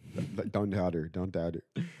 Don't doubt her. Don't doubt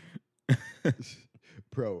her.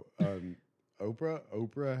 Bro,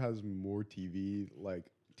 Oprah has more TV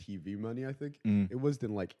money, I think. It was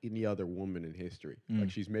than like any other woman in history. Like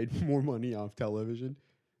she's made more money off television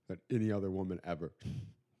than any other woman ever.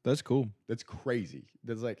 That's cool. That's crazy.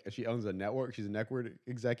 That's like she owns a network. She's a network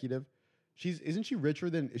executive. Is she richer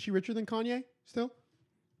than Kanye still?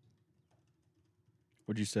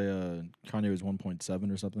 Would you say Kanye was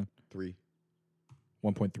 1.7 or something? 3.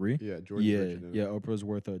 1.3? Yeah, Jordan's richer than yeah. Oprah's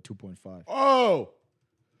worth 2.5. Oh,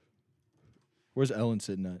 Where's Ellen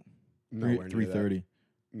sitting at? nowhere near 330.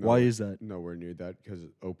 that. Why is that? Nowhere near that because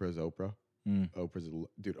Oprah's Oprah. Mm.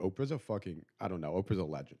 Oprah's a fucking, I don't know. Oprah's a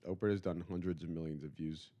legend. Oprah has done hundreds of millions of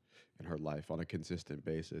views in her life on a consistent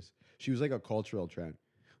basis. She was like a cultural trend.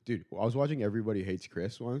 Dude, I was watching Everybody Hates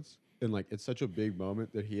Chris once, and like it's such a big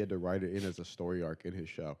moment that he had to write it in as a story arc in his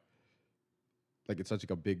show. Like it's such like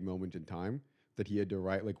a big moment in time that he had to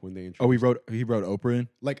write like when they introduced. Oh, he wrote Oprah in?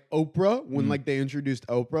 Like Oprah, when like they introduced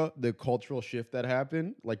Oprah, the cultural shift that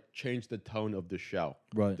happened like changed the tone of the show.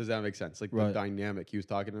 Right. Does that make sense? Like the dynamic, he was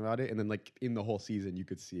talking about it, and then like in the whole season you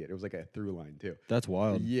could see it. It was like a through line too. That's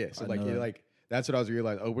wild. Yeah. So like that's what I was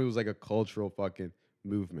realizing. Oprah was like a cultural fucking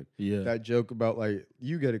movement. Yeah. That joke about like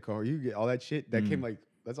you get a car, you get all that shit, that came like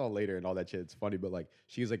that's all later and all that shit. It's funny, but like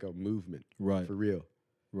she's like a movement. Right. For real.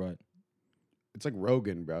 Right. It's like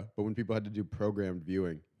Rogan, bro. But when people had to do programmed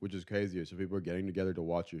viewing, which is crazier, so people are getting together to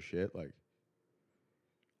watch your shit, like,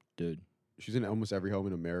 dude, she's in almost every home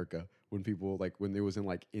in America. When people like when it was in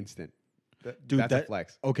like instant, dude, that's a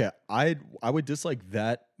flex. Okay, I would dislike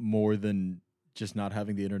that more than just not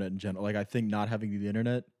having the internet in general. Like, I think not having the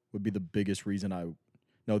internet would be the biggest reason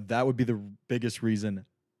that would be the biggest reason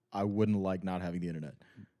I wouldn't like not having the internet.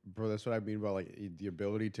 Bro, that's what I mean about like the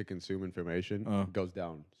ability to consume information goes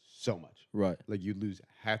down so much. Right. Like you lose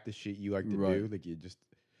half the shit you like to do. Like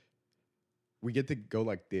we get to go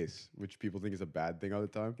like this, which people think is a bad thing all the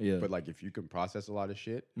time. Yeah. But like if you can process a lot of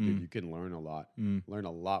shit, dude, you can learn a lot. Learn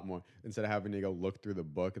a lot more. Instead of having to go look through the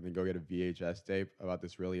book and then go get a VHS tape about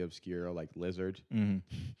this really obscure like lizard.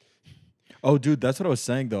 Oh, dude, that's what I was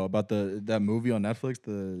saying though about that movie on Netflix,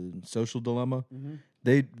 The Social Dilemma.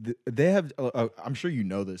 They have I'm sure you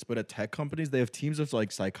know this, but at tech companies they have teams of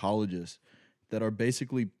like psychologists that are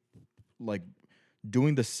basically like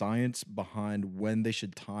doing the science behind when they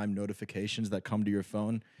should time notifications that come to your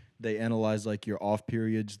phone. They analyze like your off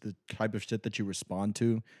periods, the type of shit that you respond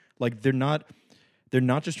to. Like they're not they're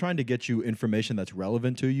not just trying to get you information that's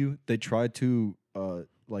relevant to you. They try to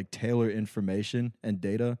like tailor information and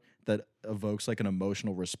data that evokes like an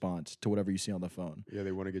emotional response to whatever you see on the phone. Yeah,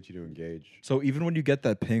 they want to get you to engage. So even when you get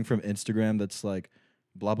that ping from Instagram that's like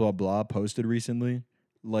blah blah blah posted recently,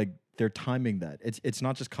 like they're timing that. It's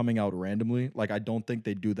not just coming out randomly. Like I don't think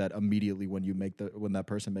they do that immediately when when that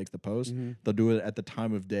person makes the post. They'll do it at the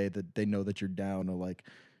time of day that they know that you're down, or like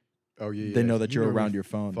they know that you're around your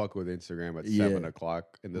phone. Fuck with Instagram at Yeah. 7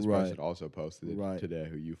 o'clock, and this Right. person also posted it Right. today.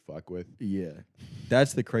 Who you fuck with? Yeah,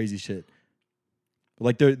 that's the crazy shit.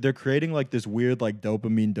 Like they're creating like this weird like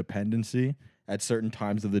dopamine dependency at certain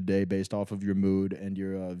times of the day based off of your mood and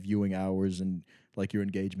your viewing hours and like your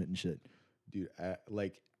engagement and shit. Dude,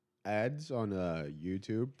 like ads on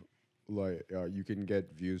YouTube, like you can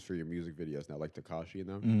get views for your music videos now, like Tekashi and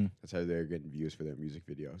them. That's how they're getting views for their music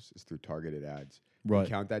videos. It's through targeted ads. Right. You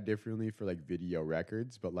count that differently for like video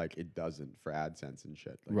records, but like it doesn't for AdSense and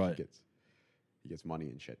shit. Like Right. he gets money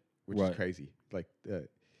and shit, which Right. is crazy. Like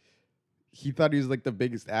he thought he was like the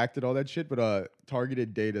biggest act and all that shit, but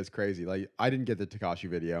targeted data is crazy. Like I didn't get the Tekashi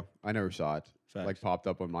video. I never saw it. Facts. Like popped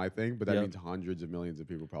up on my thing, but that Yep. means hundreds of millions of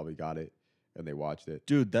people probably got it and they watched it.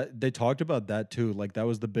 Dude, that they talked about that too. Like that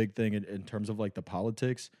was the big thing in terms of like the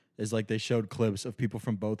politics. Is like they showed clips of people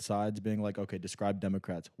from both sides being like, okay, describe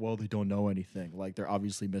Democrats. Well, they don't know anything. Like they're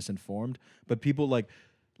obviously misinformed. But people like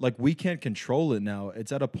we can't control it now.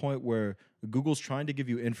 It's at a point where Google's trying to give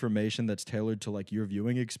you information that's tailored to like your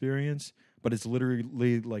viewing experience, but it's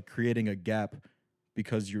literally like creating a gap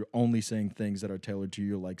because you're only saying things that are tailored to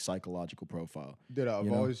your like psychological profile. Dude, I've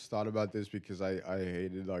you know? always thought about this because I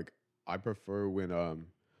hated like I prefer when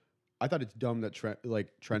I thought it's dumb that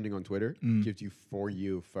trending on Twitter gives you For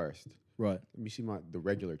You first. Right. Let me see the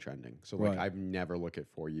regular trending. So like Right. I've never looked at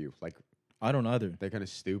For You. Like I don't either. they're kind of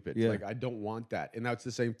stupid. Yeah. Like I don't want that. And that's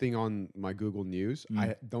the same thing on my Google News.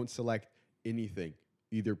 I don't select anything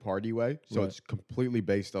either party way. So Right. it's completely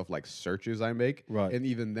based off like searches I make. Right. And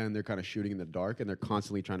even then they're kind of shooting in the dark and they're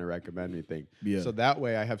constantly trying to recommend anything. Yeah. So that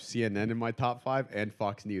way I have CNN in my top 5 and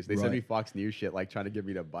Fox News. They send Right. me Fox News shit like trying to get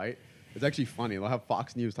me to bite. It's actually funny. They'll have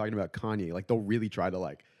Fox News talking about Kanye. Like they'll really try to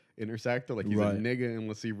like intersect. They're like he's Right. a nigga and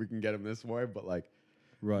let's see if we can get him this way. But like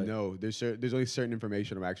Right. no, there's only certain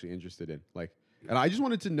information I'm actually interested in. Like, and I just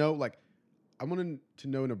wanted to know, like, I wanted to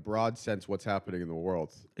know in a broad sense what's happening in the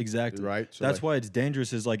world. Exactly. Right? So, That's like- why it's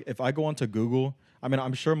dangerous. Is like if I go onto Google, I mean,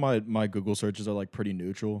 I'm sure my Google searches are like pretty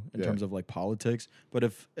neutral in Yeah. terms of like politics. But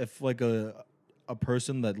if like a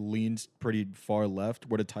person that leans pretty far left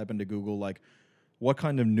were to type into Google like, what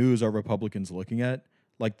kind of news are Republicans looking at?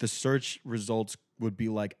 Like the search results would be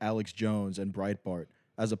like Alex Jones and Breitbart,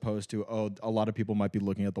 as opposed to a lot of people might be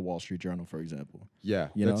looking at the Wall Street Journal, for example. Yeah,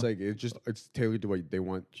 You that's know? like it's tailored to what they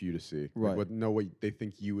want you to see, Right. Like, what they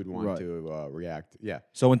think you would want Right. to react. Yeah,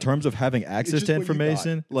 So in terms of having access just to what you thought.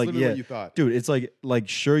 information, It's like literally yeah, what you thought. dude, it's like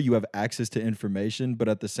sure you have access to information, but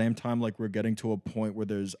at the same time, like we're getting to a point where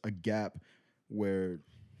there's a gap where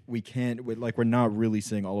we're not really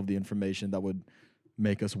seeing all of the information that would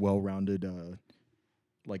make us well-rounded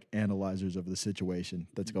like analyzers of the situation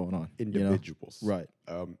that's going on. you know? individuals. Right.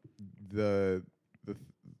 The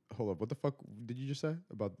hold up. What the fuck did you just say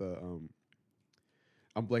about the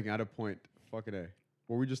I'm blanking out of point. Fucking A.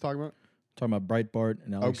 What were we just talking about? Talking about Breitbart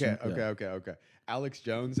and Alex. Okay, yeah. okay. Alex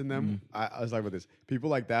Jones and them. I was talking about this. People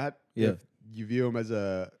like that. Yeah. If you view them as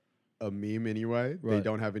a meme anyway, they Right.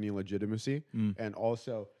 don't have any legitimacy. And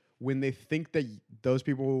also, when they think that those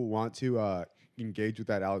people want to engage with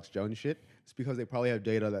that Alex Jones shit, it's because they probably have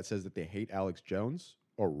data that says that they hate Alex Jones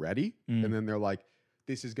already, and then they're like,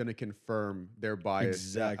 this is going to confirm their bias of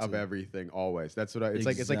Exactly. everything always. That's what it's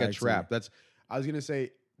like. It's like a Exactly. trap. I was gonna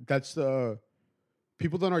say that's the.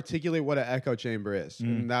 People don't articulate what an echo chamber is,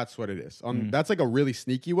 and that's what it is. That's like a really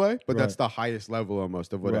sneaky way, but that's Right. the highest level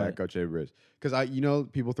almost of what an Right. echo chamber is. Because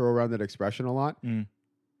people throw around that expression a lot,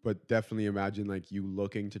 but definitely imagine like you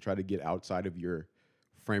looking to try to get outside of your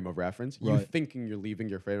frame of reference, you Right. thinking you're leaving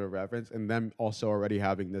your frame of reference, and them also already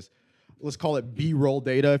having this. Let's call it B-roll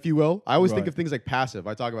data, if you will. I always think Right. of things like passive.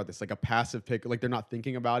 I talk about this like a passive pick. Like they're not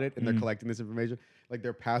thinking about it and they're collecting this information. Like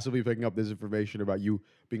they're passively picking up this information about you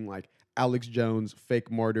being like Alex Jones,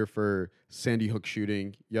 fake martyr for Sandy Hook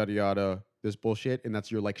shooting, yada yada, this bullshit, and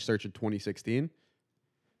that's your like search in 2016.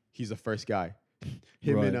 He's the first guy.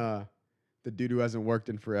 Him Right. and the dude who hasn't worked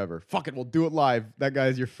in forever. Fuck it, we'll do it live. That guy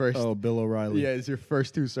is your first. Oh, Bill O'Reilly. Yeah, it's your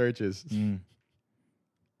first 2 searches. Mm.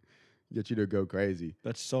 Get you to go crazy.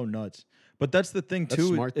 That's so nuts. But that's the thing That's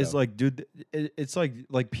too. smart, is though. like, dude, it's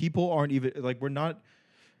like people aren't even like we're not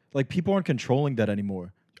like people aren't controlling that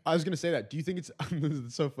anymore. I was gonna say that. Do you think it's this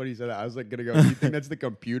is so funny you said that? I was like gonna go. Do you think that's the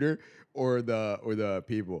computer or the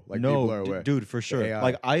people? Like No, people are aware. dude, for sure. AI.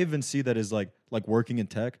 Like I even see that as like working in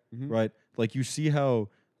tech, right? Like you see how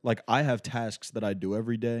like I have tasks that I do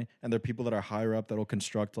every day, and there are people that are higher up that'll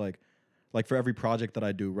construct like for every project that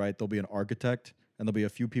I do, right? There'll be an architect, and there'll be a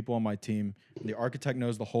few people on my team. And the architect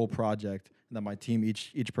knows the whole project, and then my team,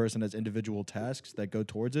 each person has individual tasks that go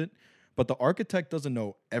towards it. But the architect doesn't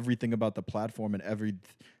know everything about the platform and every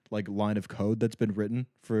like line of code that's been written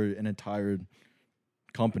for an entire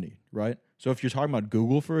company, right? So if you're talking about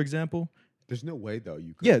Google, for example, There's no way though.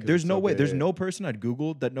 You could, yeah, 'cause there's it's no so way. There's big. no person at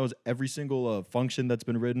Google that knows every single function that's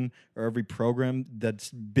been written or every program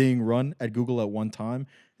that's being run at Google at one time,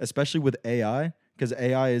 especially with AI, because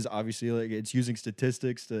AI is obviously like it's using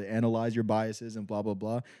statistics to analyze your biases and blah, blah,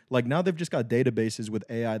 blah. Like now they've just got databases with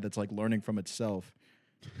AI that's like learning from itself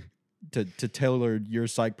to tailor your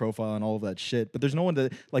psych profile and all of that shit. But there's no one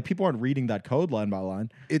that like people aren't reading that code line by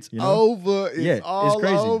line. It's you know? over. It's Yeah, it's all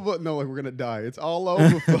crazy. over. No, like we're gonna die. It's all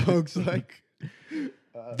over, folks. Like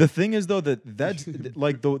The thing is though that's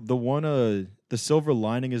like the one the silver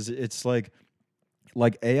lining is it's like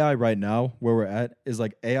AI right now where we're at is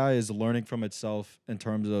like AI is learning from itself in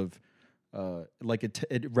terms of like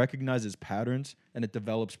it recognizes patterns and it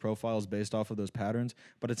develops profiles based off of those patterns,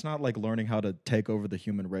 but it's not like learning how to take over the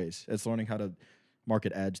human race. It's learning how to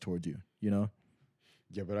market ads towards you, you know?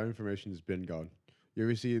 yeah, but our information has been gone. You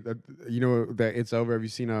ever see that? You know that it's over. Have you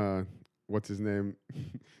seen what's his name?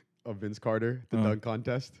 Of Vince Carter, the dunk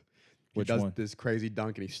contest. Which he does one? this crazy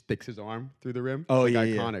dunk and he sticks his arm through the rim. Oh, It's, like,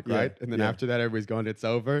 yeah, yeah, iconic, yeah, right? And then yeah. after that, everybody's going, "It's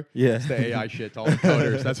over." Yeah. It's the AI shit to all the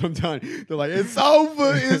coders. That's what I'm telling you. They're like, "It's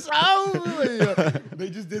over. It's over." Yeah. They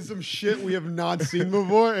just did some shit we have not seen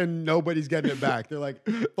before, and nobody's getting it back. They're like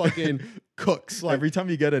fucking cooks. Like Every time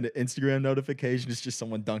you get an Instagram notification, it's just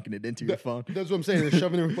someone dunking it into your phone. that's what I'm saying. They're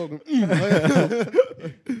shoving their phone.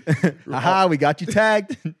 Aha, we got you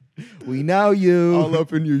tagged. We know you. all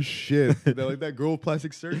up in your shit. They're like that girl with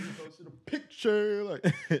plastic surgery posted a picture. Like,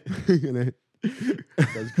 and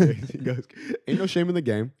it goes crazy. Ain't no shame in the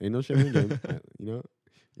game. Ain't no shame in the game.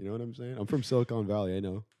 You know what I'm saying? I'm from Silicon Valley. I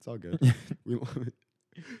know. It's all good. We love it.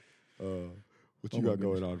 What you Oh my got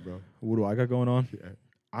going on, bro? What do I got going on? Yeah.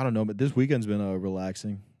 I don't know, but this weekend's been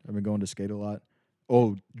relaxing. I've been going to skate a lot.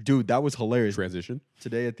 Oh, dude, that was hilarious. Transition.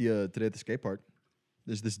 Today at the skate park,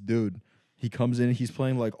 there's this dude. He comes in, he's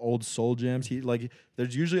playing like old soul jams. He like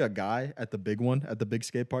there's usually a guy at the big one, at the big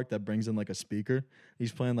skate park that brings in like a speaker.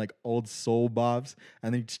 He's playing like old soul bobs,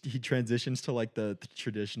 and then he transitions to like the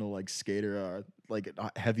traditional like skater like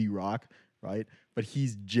heavy rock, right? But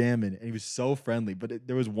he's jamming, and he was so friendly. But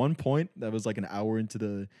there was one point that was like an hour into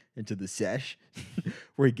the sesh,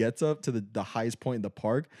 where he gets up to the highest point in the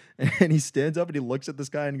park, and he stands up and he looks at this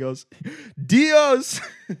guy and goes, "Dios,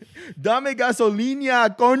 dame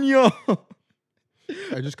gasolina, coño."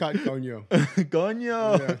 I just caught Conyo.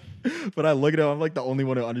 Coño. But I look at him, I'm like the only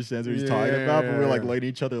one who understands what he's talking about, but we're like Yeah. looking at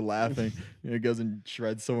each other laughing. And it goes and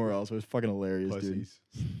shreds somewhere else. It was fucking hilarious, dude. Pussies.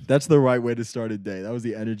 That's the right way to start a day. That was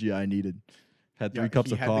the energy I needed. Had 3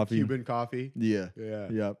 cups he of had coffee. The Cuban coffee. Yeah. Yeah.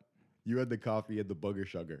 Yep. You had the coffee, you had the booger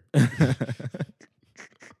sugar.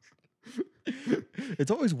 It's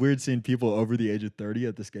always weird seeing people over the age of 30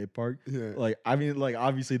 at the skate park. Yeah. Like, I mean, like,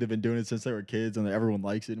 obviously they've been doing it since they were kids and everyone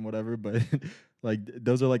likes it and whatever, but like,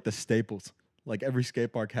 those are like the staples. Like, every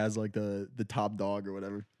skate park has like the top dog or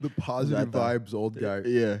whatever. The positive That thought. vibes old guy.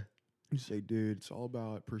 Yeah. You say, dude, it's all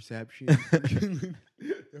about perception.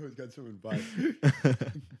 They always got some advice.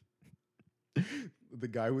 The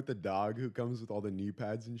guy with the dog who comes with all the knee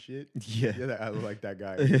pads and shit. Yeah. Yeah, I like that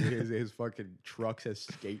guy. His fucking truck says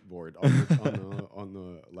skateboard on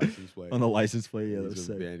the license plate. On the license plate, yeah, There's that's a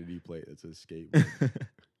sick. vanity plate that says skateboard.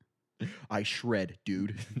 I shred,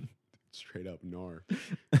 dude. Straight up gnar.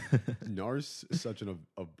 Gnar's such an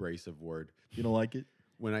abrasive word. You don't like it?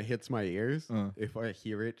 When it hits my ears, Uh. if I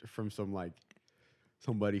hear it from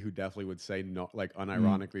somebody who definitely would say no, like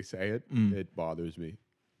unironically say it, it bothers me.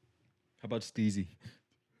 How about Steezy?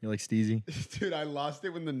 You like Steezy? Dude, I lost it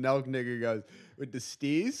when the Nelk nigga goes with the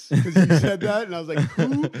steez because you said that, and I was like,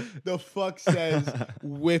 "Who the fuck says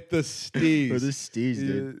with the steez?" Or the Steez,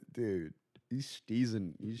 dude. Dude, he's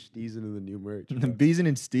steezing in the new merch, bro. Beezing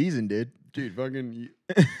and Steezing, dude. Dude. Fucking,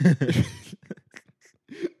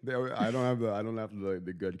 I don't have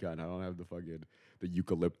the good kind. I don't have the fucking the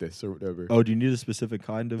eucalyptus or whatever. Oh, do you need a specific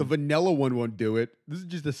kind of? The vanilla one won't do it. This is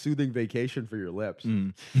just a soothing vacation for your lips.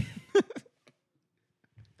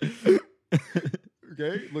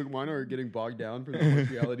 Okay, look, mine are getting bogged down for the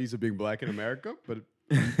realities of being black in America, but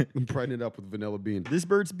I'm prying it up with vanilla bean. This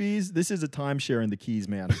Burt's Bees, this is a timeshare in the Keys,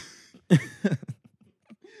 man.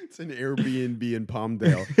 It's an Airbnb in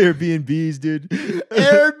Palmdale. Airbnbs, dude.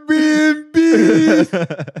 Airbnbs.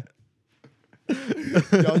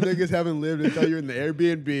 Y'all niggas haven't lived until you're in the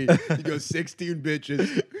Airbnb. You go 16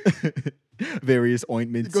 bitches. Various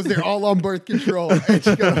ointments. Because they're all on birth control. And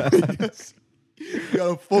you got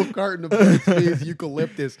a full carton of Burt's Bees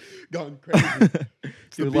eucalyptus going crazy.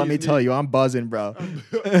 Dude, let me tell you, I'm buzzing, bro.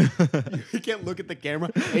 You can't look at the camera.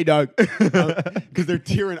 Hey, dog. Because they're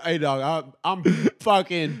tearing. Hey, dog. I'm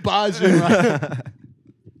fucking buzzing right.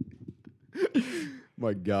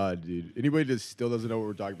 My God, dude. Anybody that still doesn't know what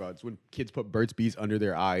we're talking about, it's when kids put Burt's Bees under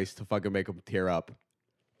their eyes to fucking make them tear up.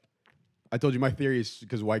 I told you my theory is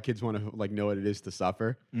because white kids want to like know what it is to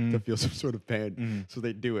suffer, to feel some sort of pain. So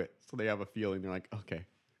they do it. So they have a feeling. They're like, okay,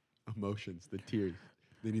 emotions, the tears.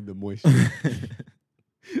 They need the moisture.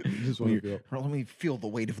 Just want to feel. Let me feel the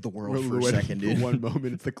weight of the world For for a second, dude. For one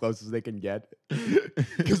moment, it's the closest they can get.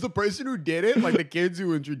 Because the person who did it, like the kids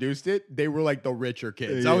who introduced it, they were like the richer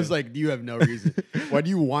kids. I was like, you have no reason. Why do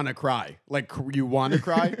you want to cry? Like, you want to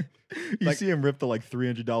cry? You Like- see him rip the like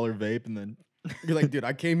 $300 vape and then You're like, dude,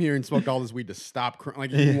 I came here and smoked all this weed to stop crying.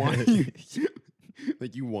 Like, you want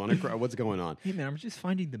like you want to cry? What's going on? hey man, I'm just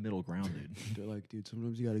finding the middle ground, dude. They're like, dude,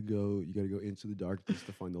 sometimes you gotta go into the darkness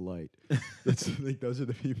to find the light. That's like those are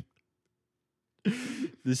the people.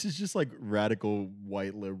 This is just like radical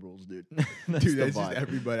white liberals, dude. That's Dude, the that's just vibe.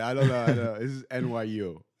 everybody. I don't know. This is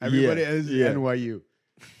NYU. Everybody is NYU.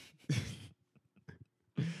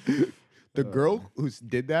 The girl who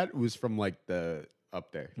did that was from like the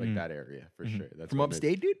up there, like that area for sure. That's From what made-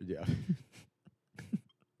 upstate, dude? Yeah.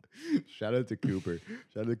 Shout out to Cooper.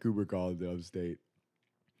 Shout out to Cooper Collins, upstate.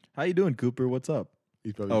 How you doing, Cooper? What's up?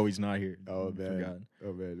 He's probably, Oh, he's not here. oh man, Forgot.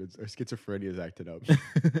 oh man, it's, our schizophrenia is acting up.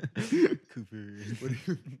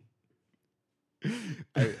 Cooper.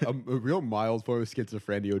 A real mild form of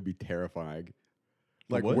schizophrenia would be terrifying.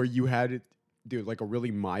 Like what? where you had it, dude, like a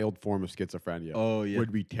really mild form of schizophrenia Oh, yeah.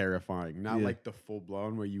 would be terrifying. Not Yeah. like the full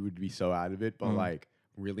blown where you would be so out of it, but Uh-huh. like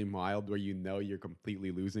really mild where you know you're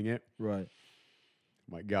completely losing it. Right.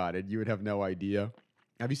 My God, and you would have no idea.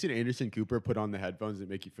 Have you seen Anderson Cooper put on the headphones that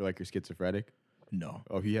make you feel like you're schizophrenic? No.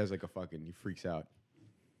 Oh, he has like a fucking, he freaks out.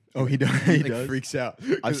 Oh, he does. He He like does. freaks out.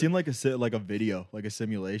 I've seen like a video, like a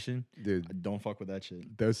simulation. Dude, I don't fuck with that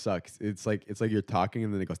shit. those sucks. It's like you're talking,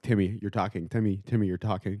 and then it goes, Timmy, you're talking. Timmy, you're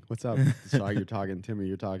talking. What's up? Sorry, you're talking. Timmy,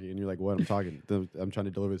 you're talking. And you're like, what? I'm talking. I'm trying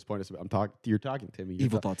to deliver this point. I'm talking. You're talking, Timmy. You're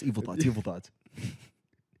Evil ta-" thoughts, evil thoughts, evil thoughts.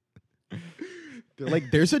 They're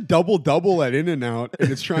like, there's a double at In-N-Out,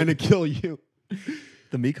 and it's trying to kill you.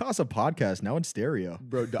 The Mikasa podcast now in stereo.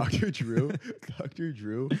 Bro, Dr. Drew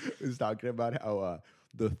is talking about how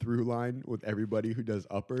the through line with everybody who does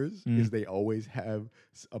uppers is they always have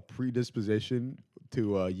a predisposition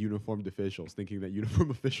to uniformed officials, thinking that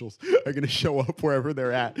uniformed officials are going to show up wherever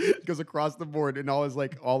they're at. It goes across the board, and all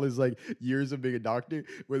his years of being a doctor,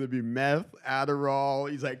 whether it be meth,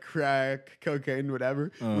 Adderall, he's like crack, cocaine,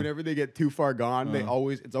 whatever. Whenever they get too far gone,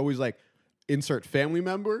 it's always like insert family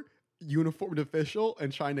member, uniformed official,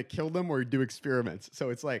 and trying to kill them or do experiments. So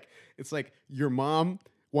it's like your mom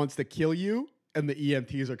wants to kill you and the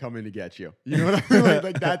EMTs are coming to get you. You know what I mean?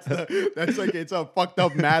 Like that's like it's a fucked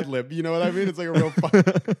up Mad Lib. You know what I mean? It's like a real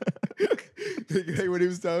Hey, when he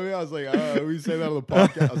was telling me, I was like, we say that on the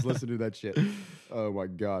podcast. I was listening to that shit. Oh my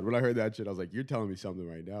God. When I heard that shit, I was like, you're telling me something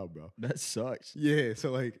right now, bro. That sucks. Yeah.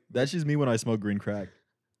 So like That's just me when I smoke green crack.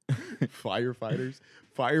 firefighters,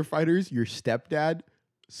 your stepdad,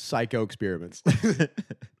 psycho experiments.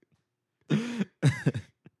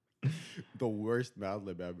 The worst Mad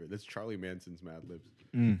Lib ever. That's Charlie Manson's Mad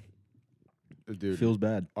Libs. Dude, Feels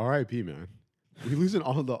bad. R.I.P. man. We're losing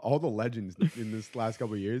all the legends in this last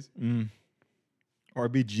couple of years.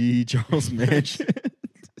 RBG, Charles Manchin.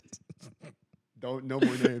 No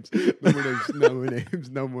more names. No more names. No more names.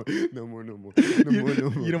 No more. No more. No more. No more. No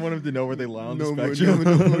more. You don't want him to know where they lie on No the more, spectrum.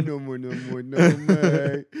 no more, no more, no more, no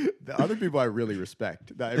more. The other people I really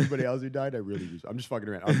respect. Everybody else who died, I really respect. I'm just fucking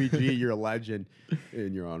around. RBG, you're a legend,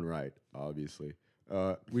 and you're on right, obviously.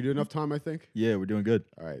 We do enough time, I think. Yeah, we're doing good.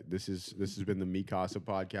 All right, this has been the Mikasa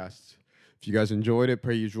podcast. If you guys enjoyed it,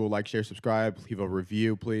 per usual, like, share, subscribe, leave a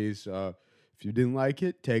review, please. If you didn't like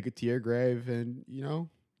it, take it to your grave, and you know,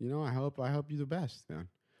 I hope you the best,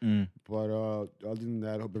 man. But other than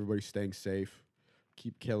that, I hope everybody's staying safe.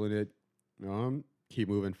 Keep killing it. Keep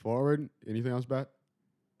moving forward. Anything else, Bat?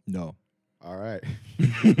 No. All right.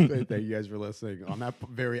 Thank you guys for listening. On that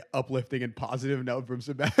very uplifting and positive note from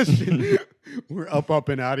Sebastian, we're up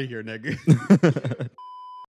and out of here, nigga.